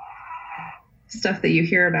stuff that you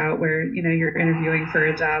hear about where, you're interviewing for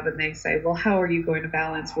a job and they say, well, how are you going to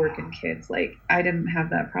balance work and kids? Like, I didn't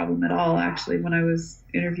have that problem at all, actually, when I was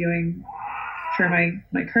interviewing for my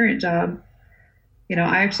current job.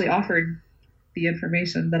 I actually offered the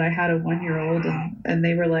information that I had a 1-year-old and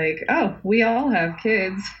they were like, oh, we all have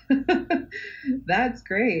kids. That's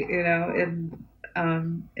great. And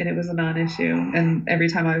it was a non-issue. And every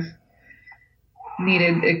time I've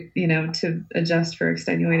needed, to adjust for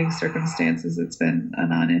extenuating circumstances, it's been a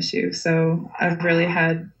non-issue. So I've really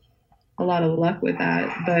had a lot of luck with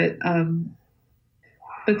that,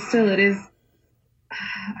 but still it is,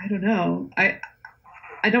 I don't know.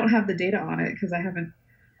 I don't have the data on it because I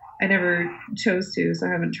never chose to, so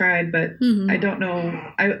I haven't tried, but I don't know.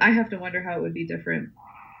 I have to wonder how it would be different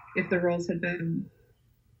if the roles had been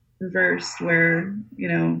reversed where,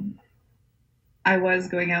 I was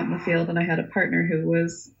going out in the field and I had a partner who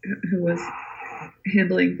was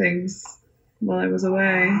handling things while I was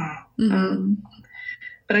away. Mm-hmm.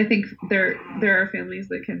 But I think there are families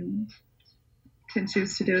that can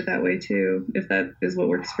choose to do it that way too, if that is what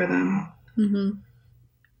works for them. Mm-hmm.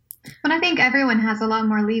 But I think everyone has a lot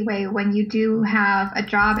more leeway when you do have a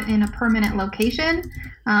job in a permanent location,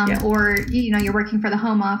 or you're working for the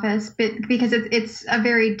home office, but because it's a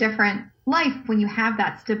very different life when you have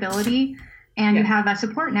that stability and you have that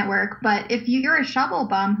support network. But if you're a shovel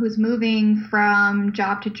bum who's moving from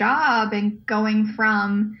job to job and going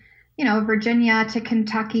from, Virginia to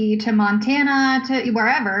Kentucky to Montana to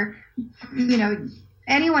wherever,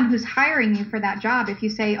 anyone who's hiring you for that job, if you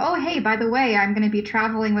say, oh, hey, by the way, I'm going to be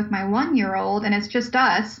traveling with my 1-year-old and it's just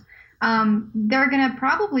us, they're going to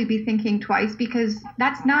probably be thinking twice because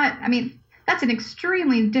that's an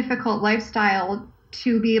extremely difficult lifestyle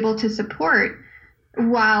to be able to support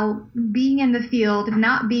while being in the field,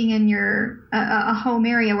 not being in your a home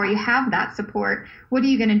area where you have that support. What are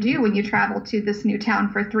you going to do when you travel to this new town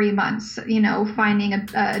for 3 months? Finding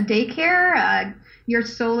a daycare. You're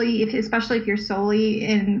solely, especially if you're solely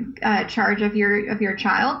in charge of your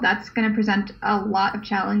child, that's going to present a lot of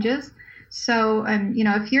challenges. So,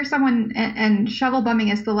 if you're someone and shovel bumming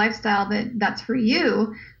is the lifestyle that's for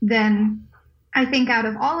you, then I think out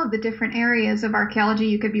of all of the different areas of archaeology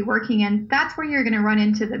you could be working in, that's where you're going to run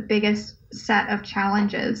into the biggest set of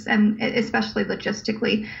challenges, and especially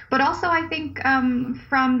logistically, but also I think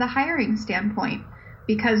from the hiring standpoint,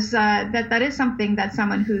 because that is something that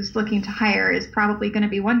someone who's looking to hire is probably going to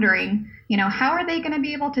be wondering, how are they going to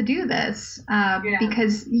be able to do this?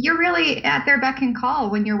 Because you're really at their beck and call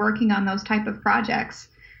when you're working on those type of projects.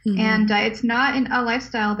 Mm-hmm. And it's not a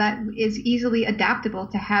lifestyle that is easily adaptable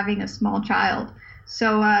to having a small child.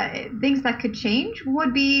 So things that could change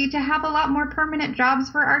would be to have a lot more permanent jobs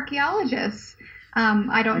for archaeologists.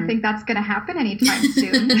 I don't think that's going to happen anytime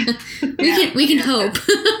soon. We can hope.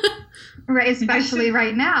 Right, especially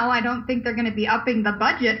right now. I don't think they're going to be upping the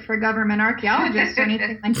budget for government archaeologists or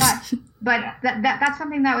anything like that. But that's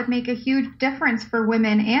something that would make a huge difference for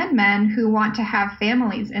women and men who want to have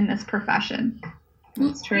families in this profession.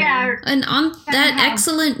 That's true. Yeah. And on that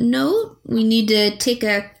excellent note, we need to take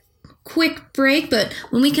a quick break, but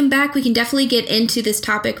when we come back, we can definitely get into this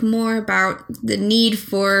topic more about the need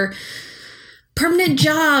for permanent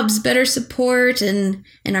jobs, better support, and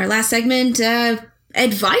in our last segment,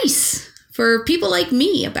 advice for people like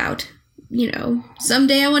me about,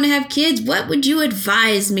 someday I want to have kids. What would you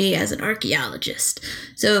advise me as an archaeologist?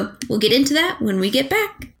 So we'll get into that when we get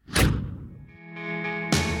back.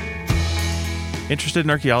 Interested in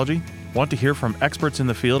archaeology? Want to hear from experts in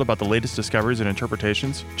the field about the latest discoveries and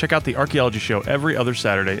interpretations? Check out the Archaeology Show every other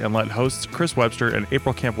Saturday and let hosts Chris Webster and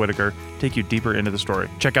April Camp Whitaker take you deeper into the story.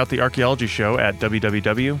 Check out the Archaeology Show at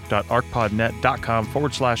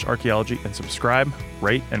www.archpodnet.com/archaeology and subscribe,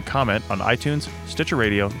 rate, and comment on iTunes, Stitcher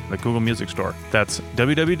Radio, and the Google Music Store. That's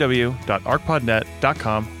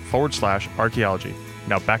www.archpodnet.com/archaeology.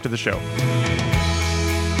 Now back to the show.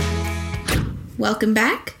 Welcome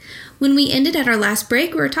back. When we ended at our last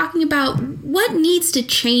break, we were talking about what needs to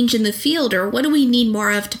change in the field, or what do we need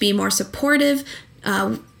more of to be more supportive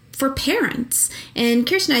for parents. And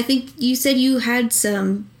Kirsten, I think you said you had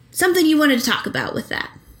something you wanted to talk about with that.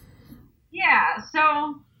 Yeah,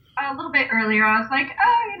 so a little bit earlier I was like,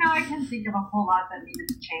 I can think of a whole lot that needed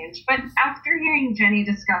to change. But after hearing Jenny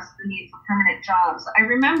discuss the need for permanent jobs, I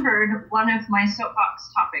remembered one of my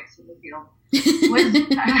soapbox topics in the field was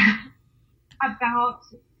about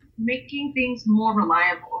making things more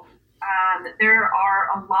reliable. There are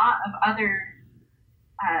a lot of other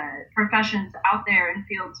professions out there in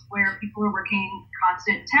fields where people are working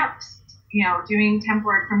constant temps, doing temp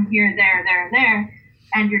work from here, there, and there,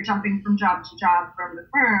 and you're jumping from job to job from the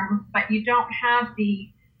firm, but you don't have the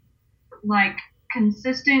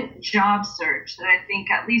consistent job search that I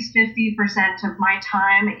think at least 50% of my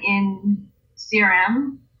time in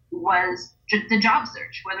CRM was the job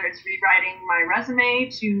search, whether it's rewriting my resume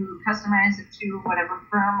to customize it to whatever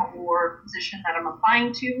firm or position that I'm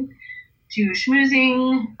applying to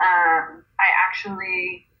schmoozing. I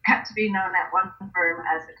actually got to be known at one firm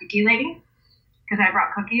as the cookie lady because I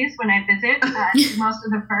brought cookies when I visit most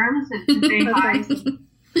of the firms to say hi.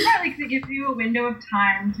 To give you a window of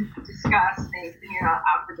time to discuss things, and you're not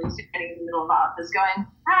awkwardly standing in the middle of the office going,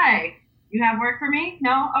 "Hi, you have work for me?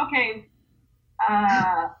 No? Okay.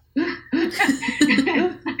 So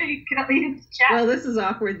you can at least chat." Well, this is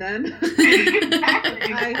awkward then.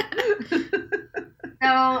 Exactly. So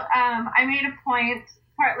I made a point,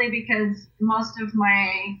 partly because most of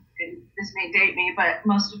my, this may date me, but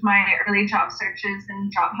most of my early job searches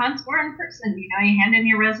and job hunts were in person. You hand in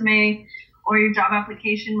your resume or your job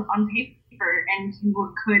application on paper, and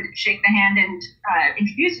you could shake the hand and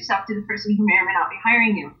introduce yourself to the person who may or may not be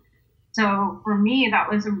hiring you. So for me, that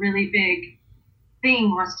was a really big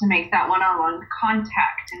thing, was to make that one-on-one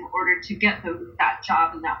contact in order to get that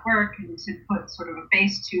job and that work, and to put sort of a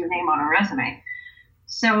face to a name on a resume.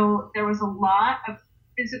 So there was a lot of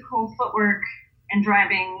physical footwork and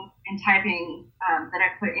driving and typing that I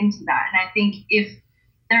put into that. And I think if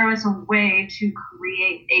there was a way to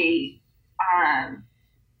create a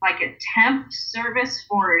temp service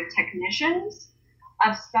for technicians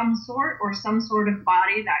of some sort, or some sort of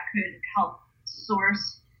body that could help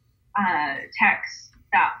source techs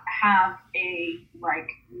that have a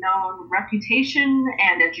known reputation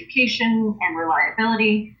and education and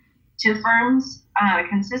reliability to firms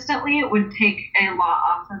consistently, it would take a lot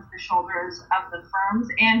off of the shoulders of the firms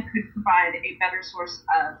and could provide a better source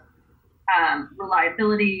of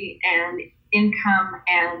reliability and income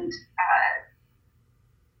and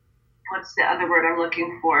what's the other word I'm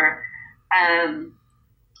looking for?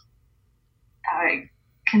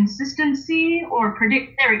 Consistency or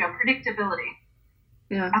predictability.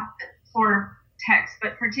 Yeah. For techs,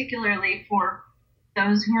 but particularly for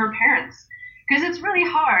those who are parents. Because it's really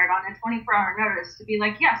hard on a 24-hour notice to be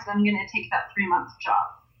like, yes, I'm going to take that 3-month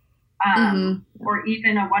job, or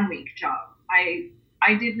even a 1-week job.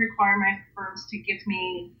 I did require my firms to give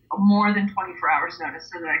me more than 24 hours notice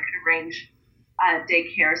so that I could arrange a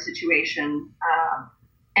daycare situation.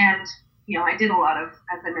 And, you know, I did a lot of,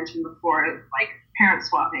 as I mentioned before, like parent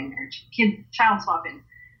swapping or child swapping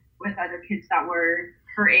with other kids that were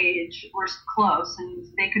her age or close, and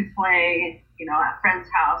they could play, you know, at friend's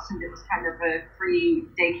house, and it was kind of a free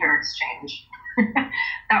daycare exchange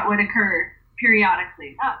that would occur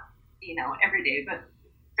periodically, not, you know, every day, but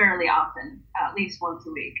fairly often, at least once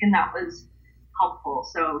a week, and that was helpful.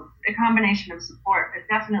 So a combination of support,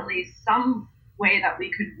 but definitely some way that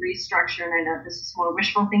we could restructure, and I know this is more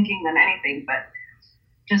wishful thinking than anything, but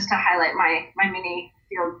just to highlight my mini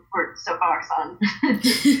field work soapbox on and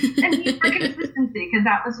need for consistency, because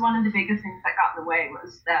that was one of the biggest things that got in the way,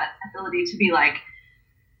 was that ability to be like,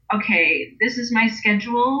 okay, this is my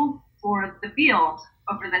schedule for the field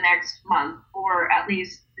over the next month, or at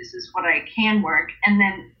least this is what I can work, and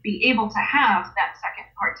then be able to have that second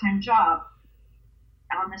part-time job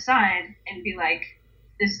on the side and be like,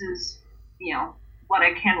 this is, you know, what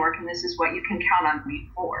I can work, and this is what you can count on me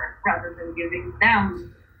for, rather than giving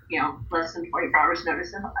them, you know, less than 24 hours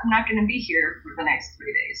notice of, I'm not going to be here for the next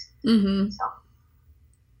 3 days. So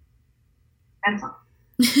that's all.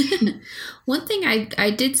 One thing I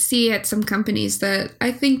did see at some companies that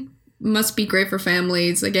I think must be great for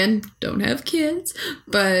families, again, don't have kids,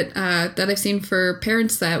 but that I've seen for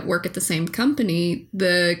parents that work at the same company,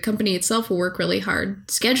 the company itself will work really hard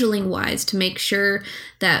scheduling wise to make sure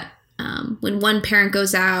that when one parent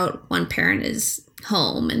goes out, one parent is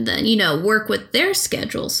home, and then, you know, work with their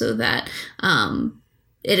schedule so that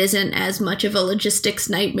it isn't as much of a logistics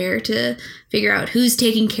nightmare to figure out who's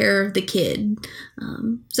taking care of the kid.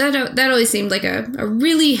 So that always seemed like a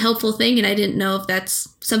really helpful thing, and I didn't know if that's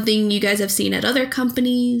something you guys have seen at other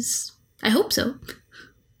companies. I hope so.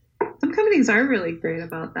 Some companies are really great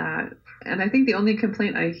about that. And I think the only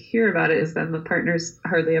complaint I hear about it is that the partners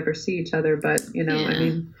hardly ever see each other. But, you know, I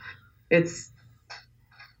mean, it's,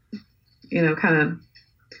 you know, kind of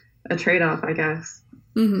a trade-off, I guess.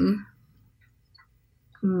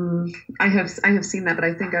 I have seen that, but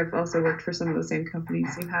I think I've also worked for some of the same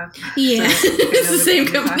companies you have. Yeah, so it's the same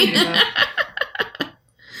company.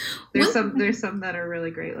 There's some that are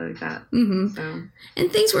really great like that. So.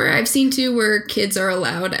 And things where I've seen too where kids are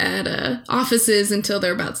allowed at offices until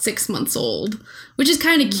they're about 6 months old, which is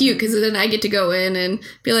kind of cute, because then I get to go in and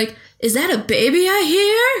be like, is that a baby I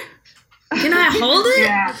hear? Can I hold it?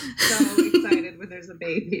 Yeah, so excited when there's a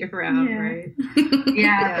baby around, right?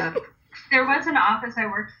 Yeah. There was an office I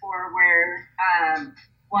worked for where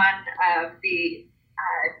one of the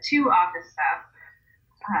 2 office staff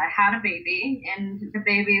had a baby, and the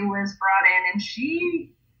baby was brought in, and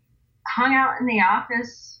she hung out in the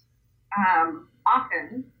office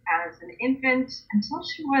often as an infant until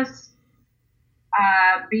she was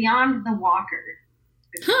beyond the walker.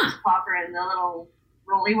 Just plop her in the little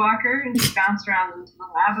rolly walker, and she bounced around into the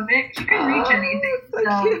lab a bit. She couldn't reach anything,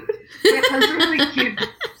 so it was really cute.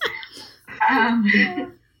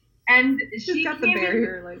 And she got the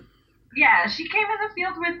barrier, she came in the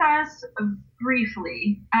field with us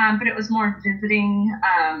briefly, but it was more visiting.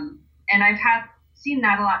 And I've seen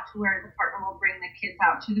that a lot, to where the partner will bring the kids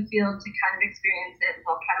out to the field to kind of experience it, and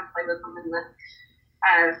they'll kind of play with them in the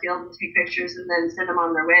field and take pictures and then send them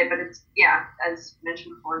on their way. But it's, as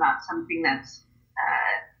mentioned before, not something that's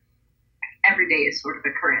everyday sort of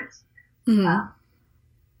occurrence.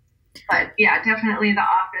 But yeah, definitely the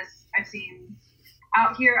office I've seen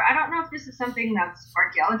out here. I don't know if this is something that's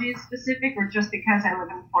archaeology specific or just because I live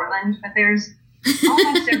in Portland, but there's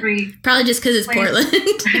almost every probably just because it's Portland.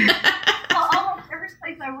 Well, almost every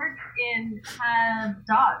place I work in has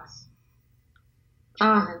dogs.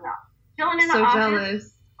 Chilling in the so office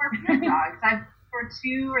jealous. for field dogs. I've for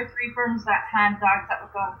 2 or 3 firms that had dogs that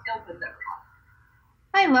would go on field with them.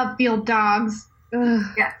 I love field dogs.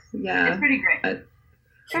 Yes. Yeah. It's pretty great.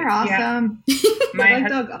 They're awesome. I like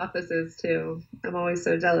dog offices too. I'm always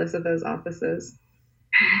so jealous of those offices.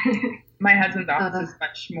 My husband's office is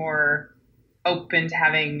much more open to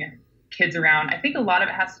having kids around. I think a lot of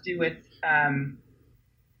it has to do with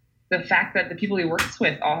the fact that the people he works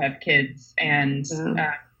with all have kids, and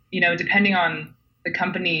you know, depending on the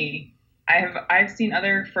company, I've seen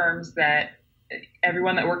other firms that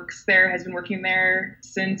everyone that works there has been working there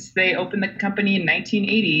since they opened the company in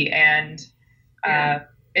 1980, and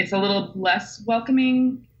it's a little less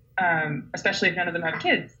welcoming, especially if none of them have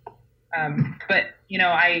kids. But you know,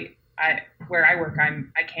 I where I work,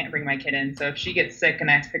 I can't bring my kid in. So if she gets sick and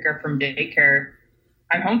I have to pick her up from daycare,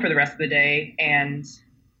 I'm home for the rest of the day. And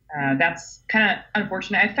that's kind of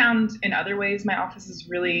unfortunate. I found in other ways my office is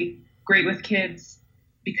really great with kids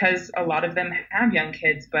because a lot of them have young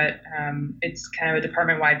kids, but it's kind of a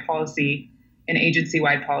department-wide policy, an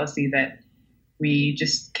agency-wide policy that we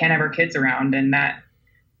just can't have our kids around. And that,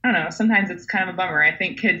 I don't know, sometimes it's kind of a bummer. I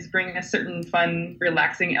think kids bring a certain fun,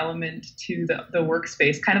 relaxing element to the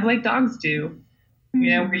workspace, kind of like dogs do, you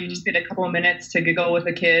know, where you just get a couple of minutes to giggle with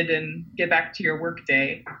a kid and get back to your work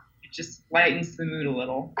day. It just lightens the mood a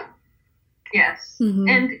little. Yes.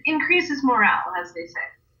 And increases morale, as they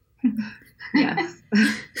say. Yes.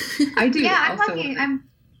 I do. Yeah, I'm also lucky.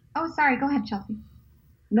 Oh, sorry. Go ahead, Chelsea.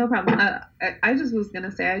 No problem. I just was going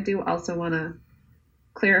to say, I do also want to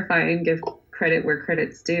clarify and give credit where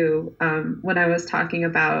credit's due. When I was talking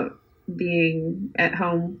about being at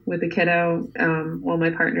home with a kiddo while my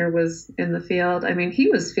partner was in the field, I mean, he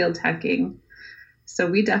was field teching. So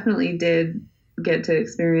we definitely did get to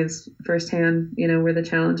experience firsthand, you know, where the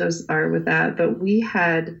challenges are with that. But we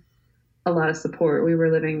had a lot of support. We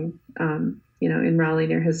were living, you know, in Raleigh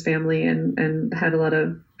near his family and had a lot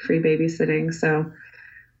of free babysitting. So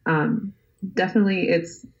definitely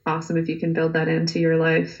it's awesome if you can build that into your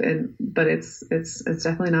life, but it's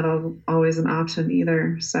definitely not always an option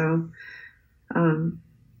either. So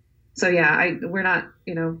yeah, we're not,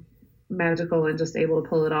 you know, magical and just able to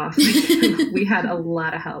pull it off. We had a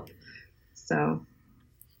lot of help. So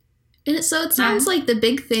it sounds like the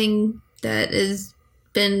big thing that has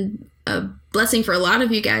been a blessing for a lot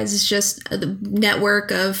of you guys is just the network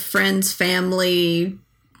of friends, family,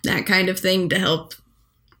 that kind of thing to help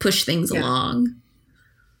push things along.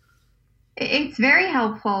 It's very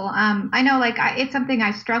helpful. I know, like, it's something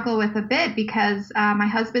I struggle with a bit because my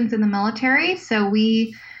husband's in the military, so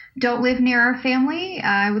we don't live near our family.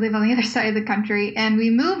 We live on the other side of the country, and we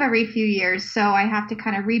move every few years, so I have to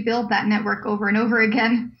kind of rebuild that network over and over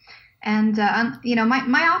again. And, you know,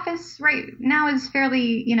 my office right now is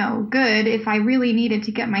fairly, you know, good. If I really needed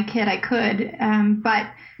to get my kid, I could. But,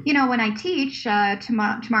 you know, when I teach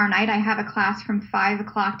tomorrow night, I have a class from 5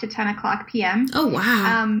 o'clock to 10 o'clock p.m. Oh,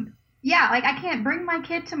 wow. Yeah, like I can't bring my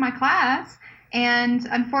kid to my class. And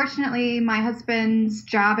unfortunately, my husband's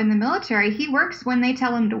job in the military, he works when they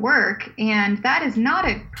tell him to work. And that is not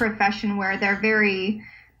a profession where they're very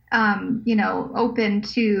you know, open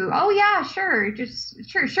to, oh yeah, sure,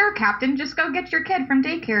 Captain, just go get your kid from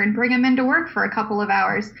daycare and bring him into work for a couple of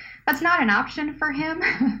hours. That's not an option for him.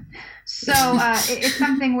 So it's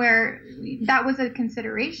something where that was a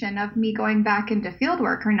consideration of me going back into field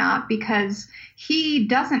work or not, because he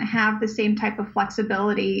doesn't have the same type of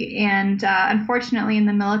flexibility. And unfortunately in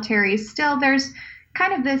the military still there's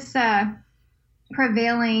kind of this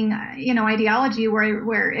prevailing, you know, ideology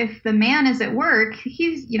where if the man is at work,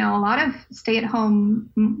 he's, you know, a lot of stay-at-home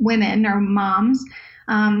women or moms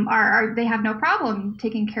they have no problem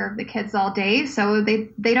taking care of the kids all day, so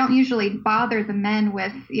they don't usually bother the men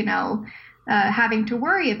with, you know, having to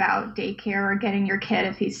worry about daycare or getting your kid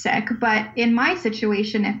if he's sick. But in my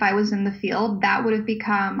situation, if I was in the field, that would have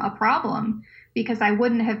become a problem because I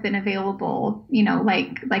wouldn't have been available, you know,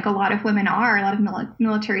 like a lot of women are, a lot of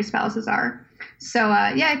military spouses are. So,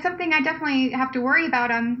 yeah, it's something I definitely have to worry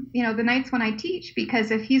about on, you know, the nights when I teach,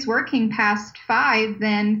 because if he's working past 5,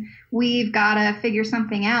 then we've got to figure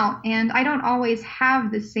something out. And I don't always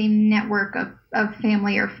have the same network of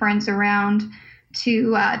family or friends around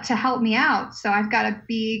to help me out. So I've got to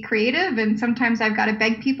be creative, and sometimes I've got to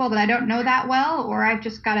beg people that I don't know that well, or I've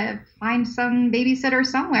just got to find some babysitter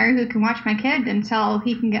somewhere who can watch my kid until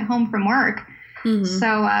he can get home from work. Mm-hmm.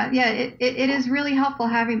 So, yeah, it is really helpful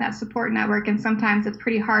having that support network, and sometimes it's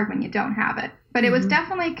pretty hard when you don't have it. But it was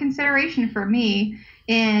definitely a consideration for me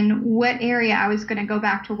in what area I was going to go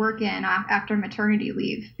back to work in after maternity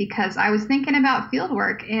leave, because I was thinking about field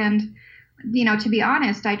work, and, you know, to be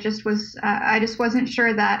honest, I just wasn't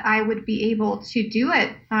sure that I would be able to do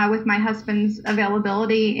it with my husband's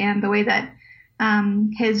availability and the way that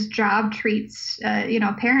his job treats, you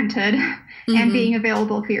know, parenthood and being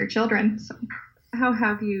available for your children. So. How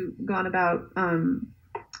have you gone about,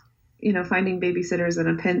 you know, finding babysitters in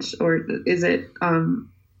a pinch, or is it,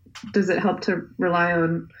 does it help to rely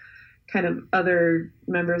on kind of other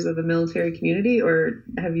members of the military community, or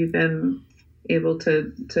have you been able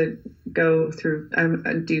to go through,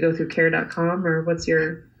 do you go through care.com, or what's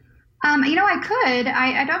your... You know, I could.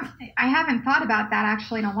 I haven't thought about that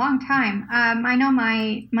actually in a long time. I know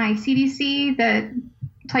my CDC, the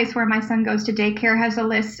place where my son goes to daycare, has a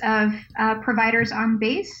list of providers on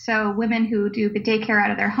base. So women who do the daycare out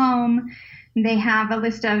of their home. They have a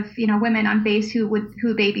list of, you know, women on base who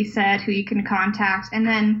babysit, who you can contact. And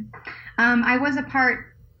then I was a part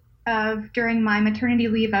during my maternity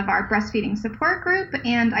leave of our breastfeeding support group,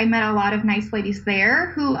 and I met a lot of nice ladies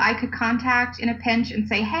there who I could contact in a pinch and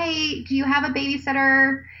say, hey, do you have a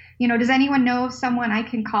babysitter? Does anyone know of someone I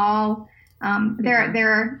can call? I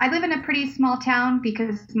live in a pretty small town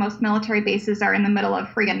because most military bases are in the middle of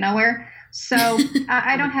friggin' nowhere. So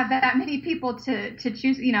I don't have that many people to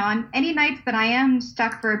choose. On any nights that I am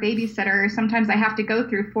stuck for a babysitter, sometimes I have to go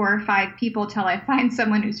through 4 or 5 people till I find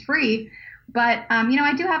someone who's free. But,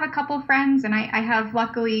 I do have a couple friends, and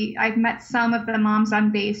I've met some of the moms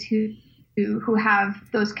on base who have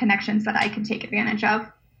those connections that I can take advantage of.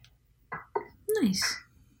 Nice.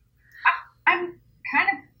 I'm kind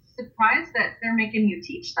of surprised that they're making you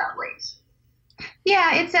teach that late.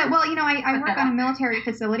 Yeah, I work on a military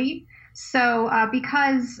facility. So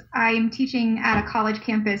because I'm teaching at a college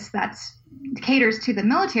campus that's caters to the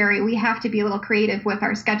military, we have to be a little creative with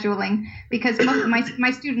our scheduling because most of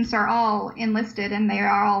my students are all enlisted and they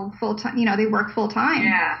are all full time. They work full time.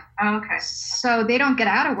 Yeah. Oh, okay. So they don't get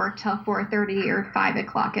out of work till 4:30 or 5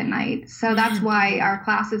 o'clock at night. So that's why our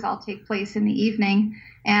classes all take place in the evening,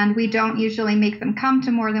 and we don't usually make them come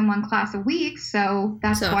to more than one class a week. So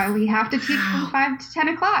that's why we have to teach from 5 to 10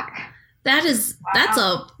 o'clock. That's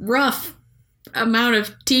a rough amount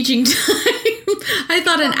of teaching time. I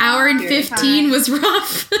thought an hour and 15 was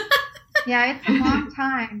rough. Yeah, it's a long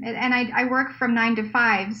time, and I work from 9 to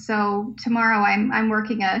 5. So tomorrow I'm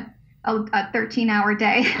working a 13-hour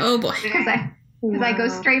day. Oh boy, because I go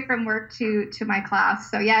straight from work to my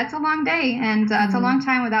class. So yeah, it's a long day, and it's a long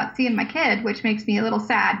time without seeing my kid, which makes me a little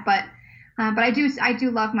sad. But I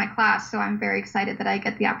do love my class, so I'm very excited that I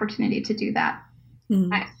get the opportunity to do that.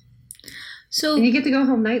 Nice. So and you get to go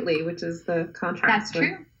home nightly, which is the contrast. That's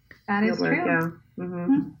true. That is true. Yeah.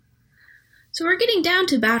 Mm-hmm. So we're getting down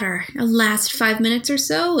to about our last 5 minutes or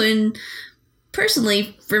so, and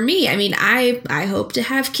personally, for me, I hope to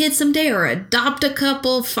have kids someday, or adopt a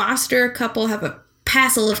couple, foster a couple, have a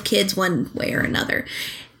passel of kids one way or another.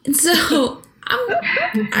 And so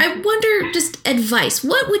I wonder, just advice.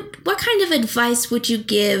 What kind of advice would you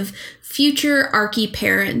give future Archie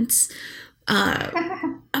parents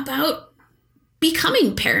about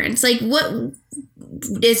becoming parents? Like, what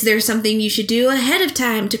is there something you should do ahead of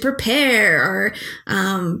time to prepare, or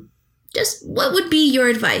just what would be your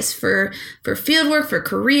advice for fieldwork, for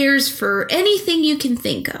careers, for anything you can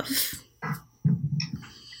think of?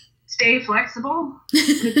 Stay flexible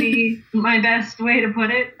would be my best way to put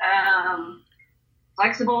it.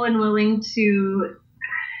 Flexible and willing to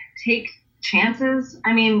take chances.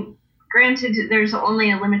 Granted, there's only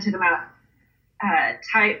a limited amount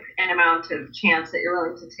type and amount of chance that you're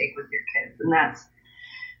willing to take with your kids, and that's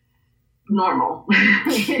normal.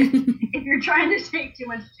 If you're trying to take too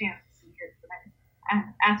much chance with your kids, then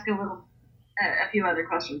I ask a few other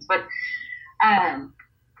questions. But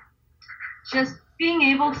just being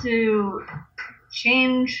able to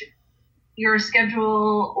change your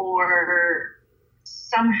schedule or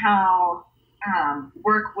somehow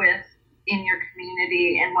work with in your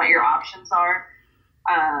community and what your options are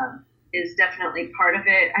is definitely part of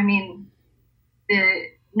it. The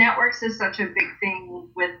networks is such a big thing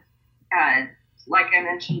with, like I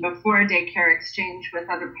mentioned before, daycare exchange with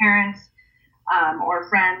other parents or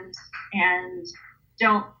friends, and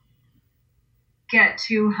don't get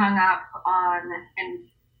too hung up on, and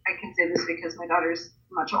I can say this because my daughter's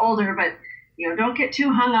much older, but don't get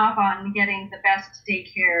too hung up on getting the best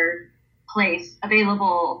daycare place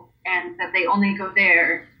available and that they only go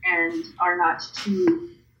there and are not to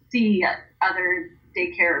see other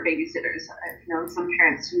daycare or babysitters. I've known some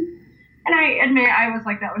parents who, and I admit I was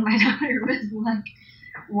like that when my daughter was like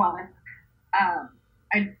 1.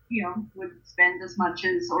 I would spend as much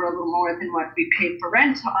as or a little more than what we paid for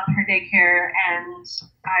rent on her daycare, and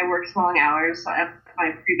I worked long hours at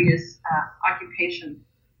my previous occupation.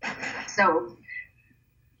 So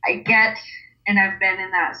I get, and I've been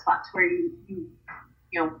in that spot where you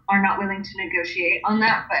are not willing to negotiate on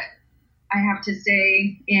that, but I have to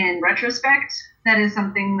say, in retrospect, that is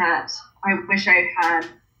something that I wish I had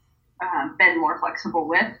been more flexible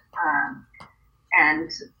with.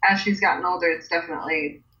 And as she's gotten older, it's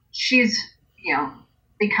definitely, she's,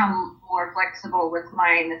 become more flexible with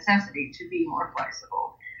my necessity to be more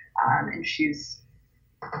flexible. And she's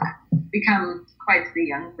become quite the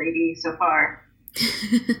young lady so far.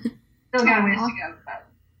 Still got a ways to go, but.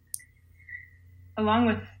 Along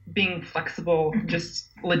with being flexible, just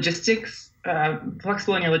logistics,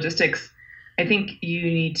 flexible in your logistics, I think you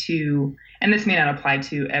need to, and this may not apply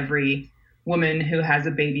to every woman who has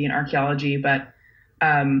a baby in archaeology, but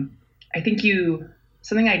I think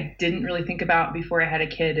something I didn't really think about before I had a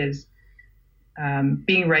kid is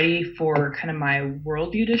being ready for kind of my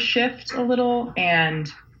worldview to shift a little and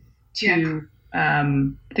to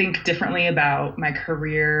think differently about my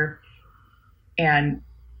career. And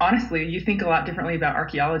honestly, you think a lot differently about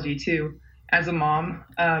archaeology too, as a mom.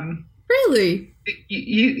 Really?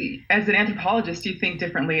 You as an anthropologist, you think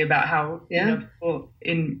differently about how people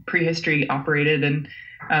in prehistory operated and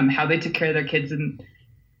how they took care of their kids in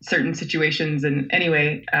certain situations. And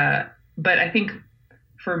anyway, but I think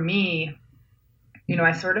for me,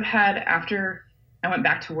 I sort of had, after I went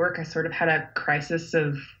back to work, I sort of had a crisis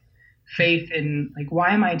of faith in, like, why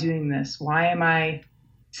am I doing this? Why am I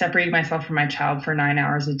separating myself from my child for 9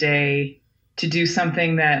 hours a day to do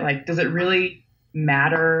something that, like, does it really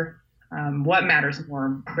matter? What matters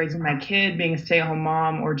more, raising my kid, being a stay-at-home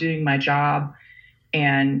mom, or doing my job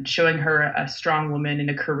and showing her a strong woman in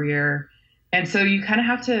a career? And so you kind of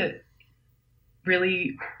have to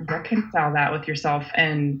really reconcile that with yourself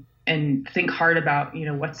and think hard about,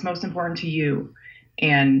 what's most important to you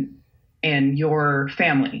and your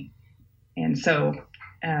family. And so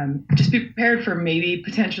just be prepared for maybe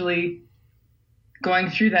potentially going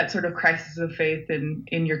through that sort of crisis of faith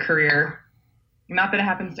in your career. Not that it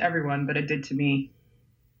happens to everyone, but it did to me.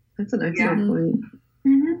 That's an excellent point.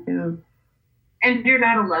 Mm-hmm. Yeah. And you're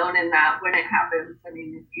not alone in that when it happens. I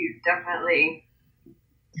mean, you definitely,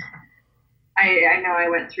 I know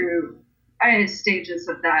I had stages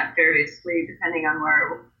of that variously depending on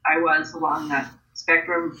where I was along that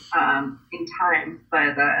spectrum in time.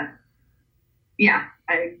 But I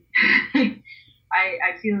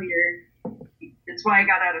feel it's why I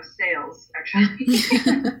got out of sales, actually.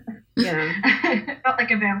 Yeah. I felt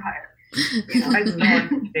like a vampire. I still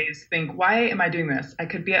on days think, why am I doing this? I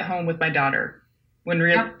could be at home with my daughter. When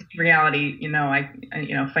reality, I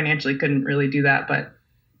financially couldn't really do that, but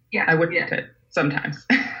I wish I could sometimes.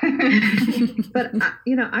 But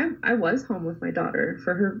I was home with my daughter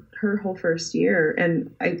for her whole first year,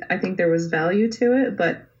 and I think there was value to it.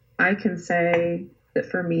 But I can say that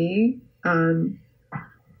for me,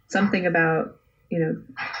 something about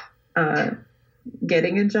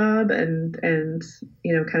getting a job and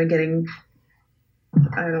kind of getting,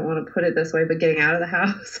 I don't want to put it this way, but getting out of the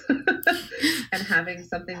house and having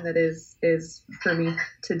something that is for me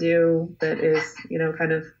to do that is,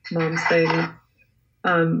 kind of mom's thing,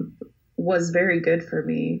 was very good for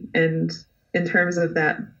me. And in terms of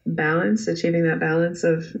that balance, achieving that balance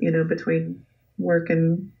of, between work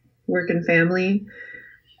and family,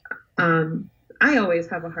 I always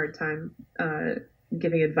have a hard time,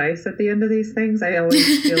 giving advice at the end of these things. I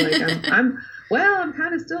always feel like I'm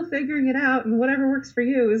kind of still figuring it out, and whatever works for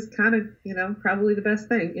you is kind of, probably the best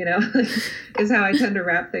thing, is how I tend to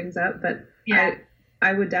wrap things up. But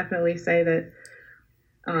I would definitely say that,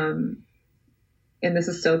 and this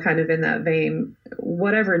is still kind of in that vein,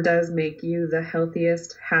 whatever does make you the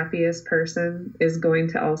healthiest, happiest person is going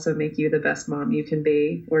to also make you the best mom you can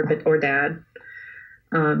be, or dad.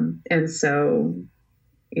 And so,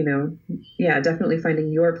 definitely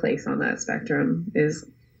finding your place on that spectrum is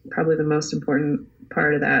probably the most important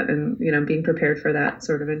part of that, and, being prepared for that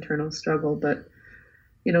sort of internal struggle, but,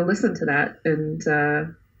 listen to that and,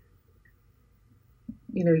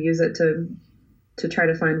 use it to try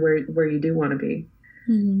to find where you do want to be.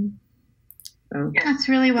 Mm-hmm. So. That's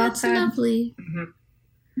really well That's said. lovely.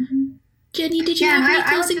 Mm-hmm. Mm-hmm. Jenny, did you have any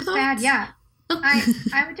closing thoughts?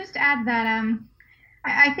 I would just add that,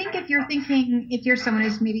 I think if you're someone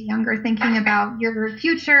who's maybe younger, thinking about your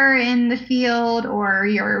future in the field or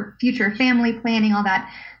your future family planning, all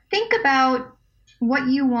that, think about what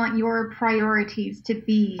you want your priorities to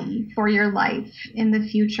be for your life in the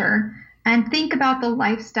future, and think about the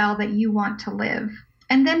lifestyle that you want to live,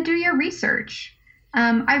 and then do your research.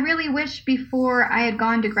 I really wish before I had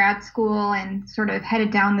gone to grad school and sort of headed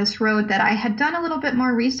down this road that I had done a little bit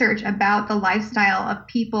more research about the lifestyle of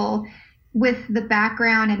people with the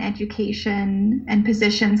background and education and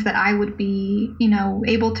positions that I would be,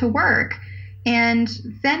 able to work. And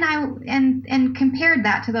then and compared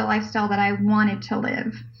that to the lifestyle that I wanted to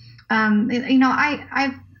live.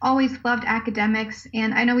 I've always loved academics,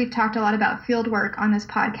 and I know we've talked a lot about field work on this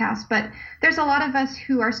podcast, but there's a lot of us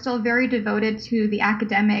who are still very devoted to the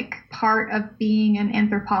academic part of being an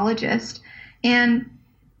anthropologist. And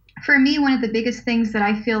for me, one of the biggest things that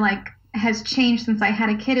I feel like has changed since I had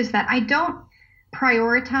a kid is that I don't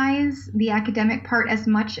prioritize the academic part as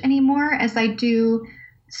much anymore as I do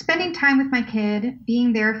spending time with my kid,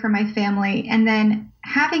 being there for my family, and then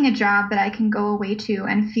having a job that I can go away to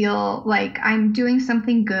and feel like I'm doing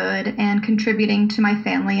something good and contributing to my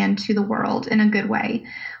family and to the world in a good way.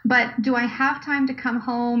 But do I have time to come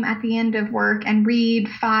home at the end of work and read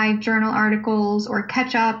 5 journal articles or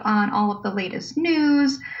catch up on all of the latest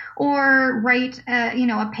news or write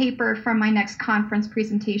a paper from my next conference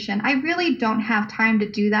presentation? I really don't have time to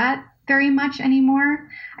do that very much anymore.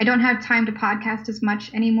 I don't have time to podcast as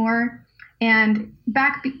much anymore. And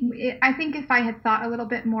I think if I had thought a little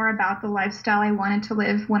bit more about the lifestyle I wanted to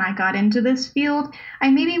live when I got into this field, I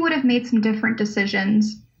maybe would have made some different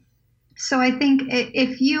decisions. So I think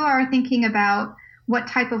if you are thinking about what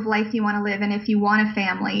type of life you want to live and if you want a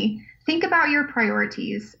family, think about your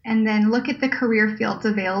priorities and then look at the career fields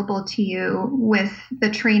available to you with the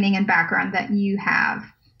training and background that you have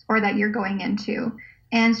or that you're going into.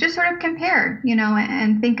 And just sort of compare,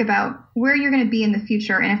 and think about where you're going to be in the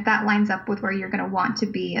future and if that lines up with where you're going to want to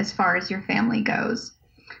be as far as your family goes.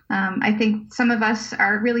 I think some of us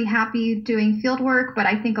are really happy doing field work, but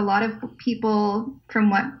I think a lot of people, from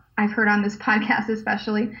what I've heard on this podcast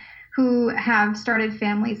especially, who have started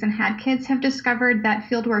families and had kids have discovered that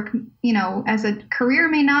field work, as a career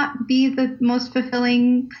may not be the most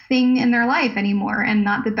fulfilling thing in their life anymore and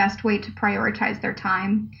not the best way to prioritize their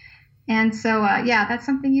time. And so, that's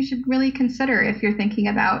something you should really consider if you're thinking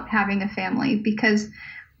about having a family, because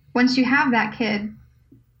once you have that kid,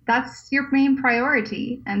 that's your main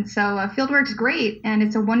priority. And so fieldwork's great and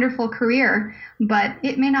it's a wonderful career, but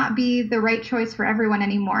it may not be the right choice for everyone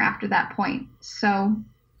anymore after that point. So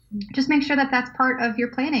just make sure that that's part of your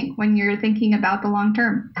planning when you're thinking about the long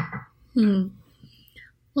term.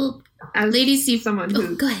 Well, As ladies, go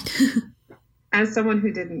ahead. As someone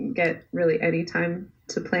who didn't get really any time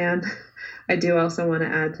to plan, I do also want to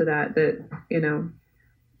add to that,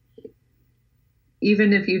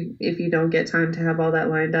 even if you don't get time to have all that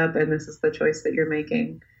lined up and this is the choice that you're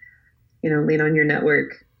making, lean on your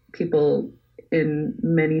network. People in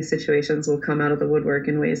many situations will come out of the woodwork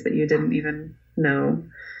in ways that you didn't even know,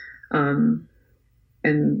 and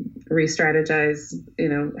re-strategize,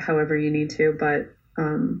 however you need to, but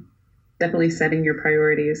definitely setting your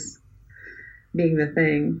priorities being the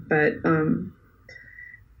thing, but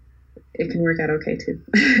it can work out okay too.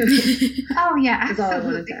 Oh yeah, that's all I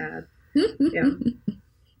wanted to add. Yeah.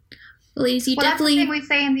 Well, ladies, that's the thing we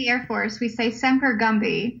say in the Air Force. We say Semper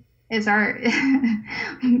Gumby is our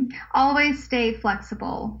always stay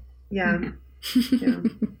flexible. Yeah. Yeah.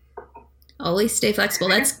 Always stay flexible.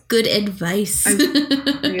 That's good advice. I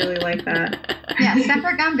really like that. Yeah,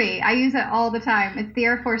 Semper Gumby. I use it all the time. It's the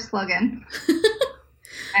Air Force slogan.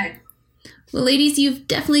 Well, ladies, you've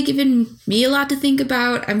definitely given me a lot to think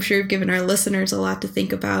about. I'm sure you've given our listeners a lot to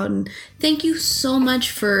think about. And thank you so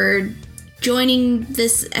much for joining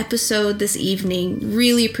this episode this evening.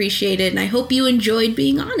 Really appreciate it. And I hope you enjoyed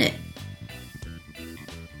being on it.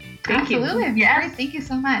 Absolutely. Yes. Thank you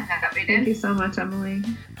so much. Thank you so much, Emily.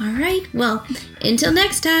 All right. Well, until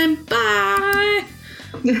next time. Bye.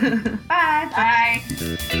 Bye. Bye.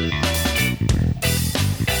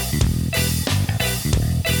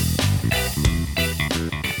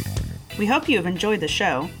 We hope you have enjoyed the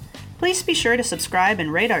show. Please be sure to subscribe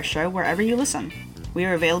and rate our show wherever you listen. We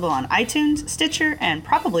are available on iTunes, Stitcher, and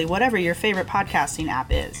probably whatever your favorite podcasting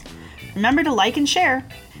app is. Remember to like and share.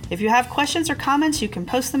 If you have questions or comments, you can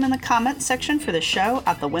post them in the comments section for the show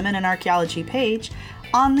at the Women in Archaeology page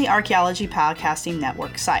on the Archaeology Podcasting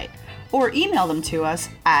Network site, or email them to us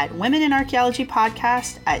at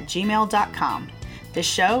womeninarchaeologypodcast@gmail.com. This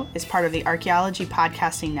show is part of the Archaeology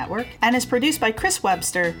Podcasting Network and is produced by Chris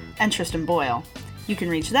Webster and Tristan Boyle. You can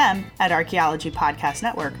reach them at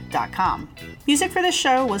archaeologypodcastnetwork.com. Music for this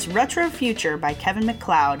show was Retro Future by Kevin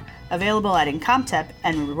MacLeod, available at Incomptep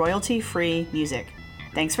and royalty-free music.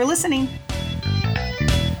 Thanks for listening.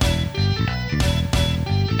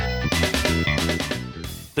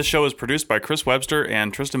 This show is produced by Chris Webster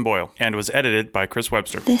and Tristan Boyle and was edited by Chris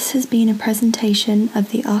Webster. This has been a presentation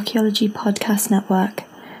of the Archaeology Podcast Network.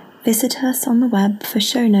 Visit us on the web for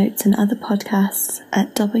show notes and other podcasts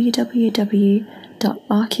at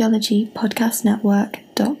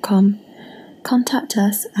www.archaeologypodcastnetwork.com. Contact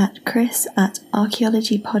us at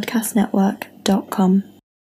chris@archaeologypodcastnetwork.com.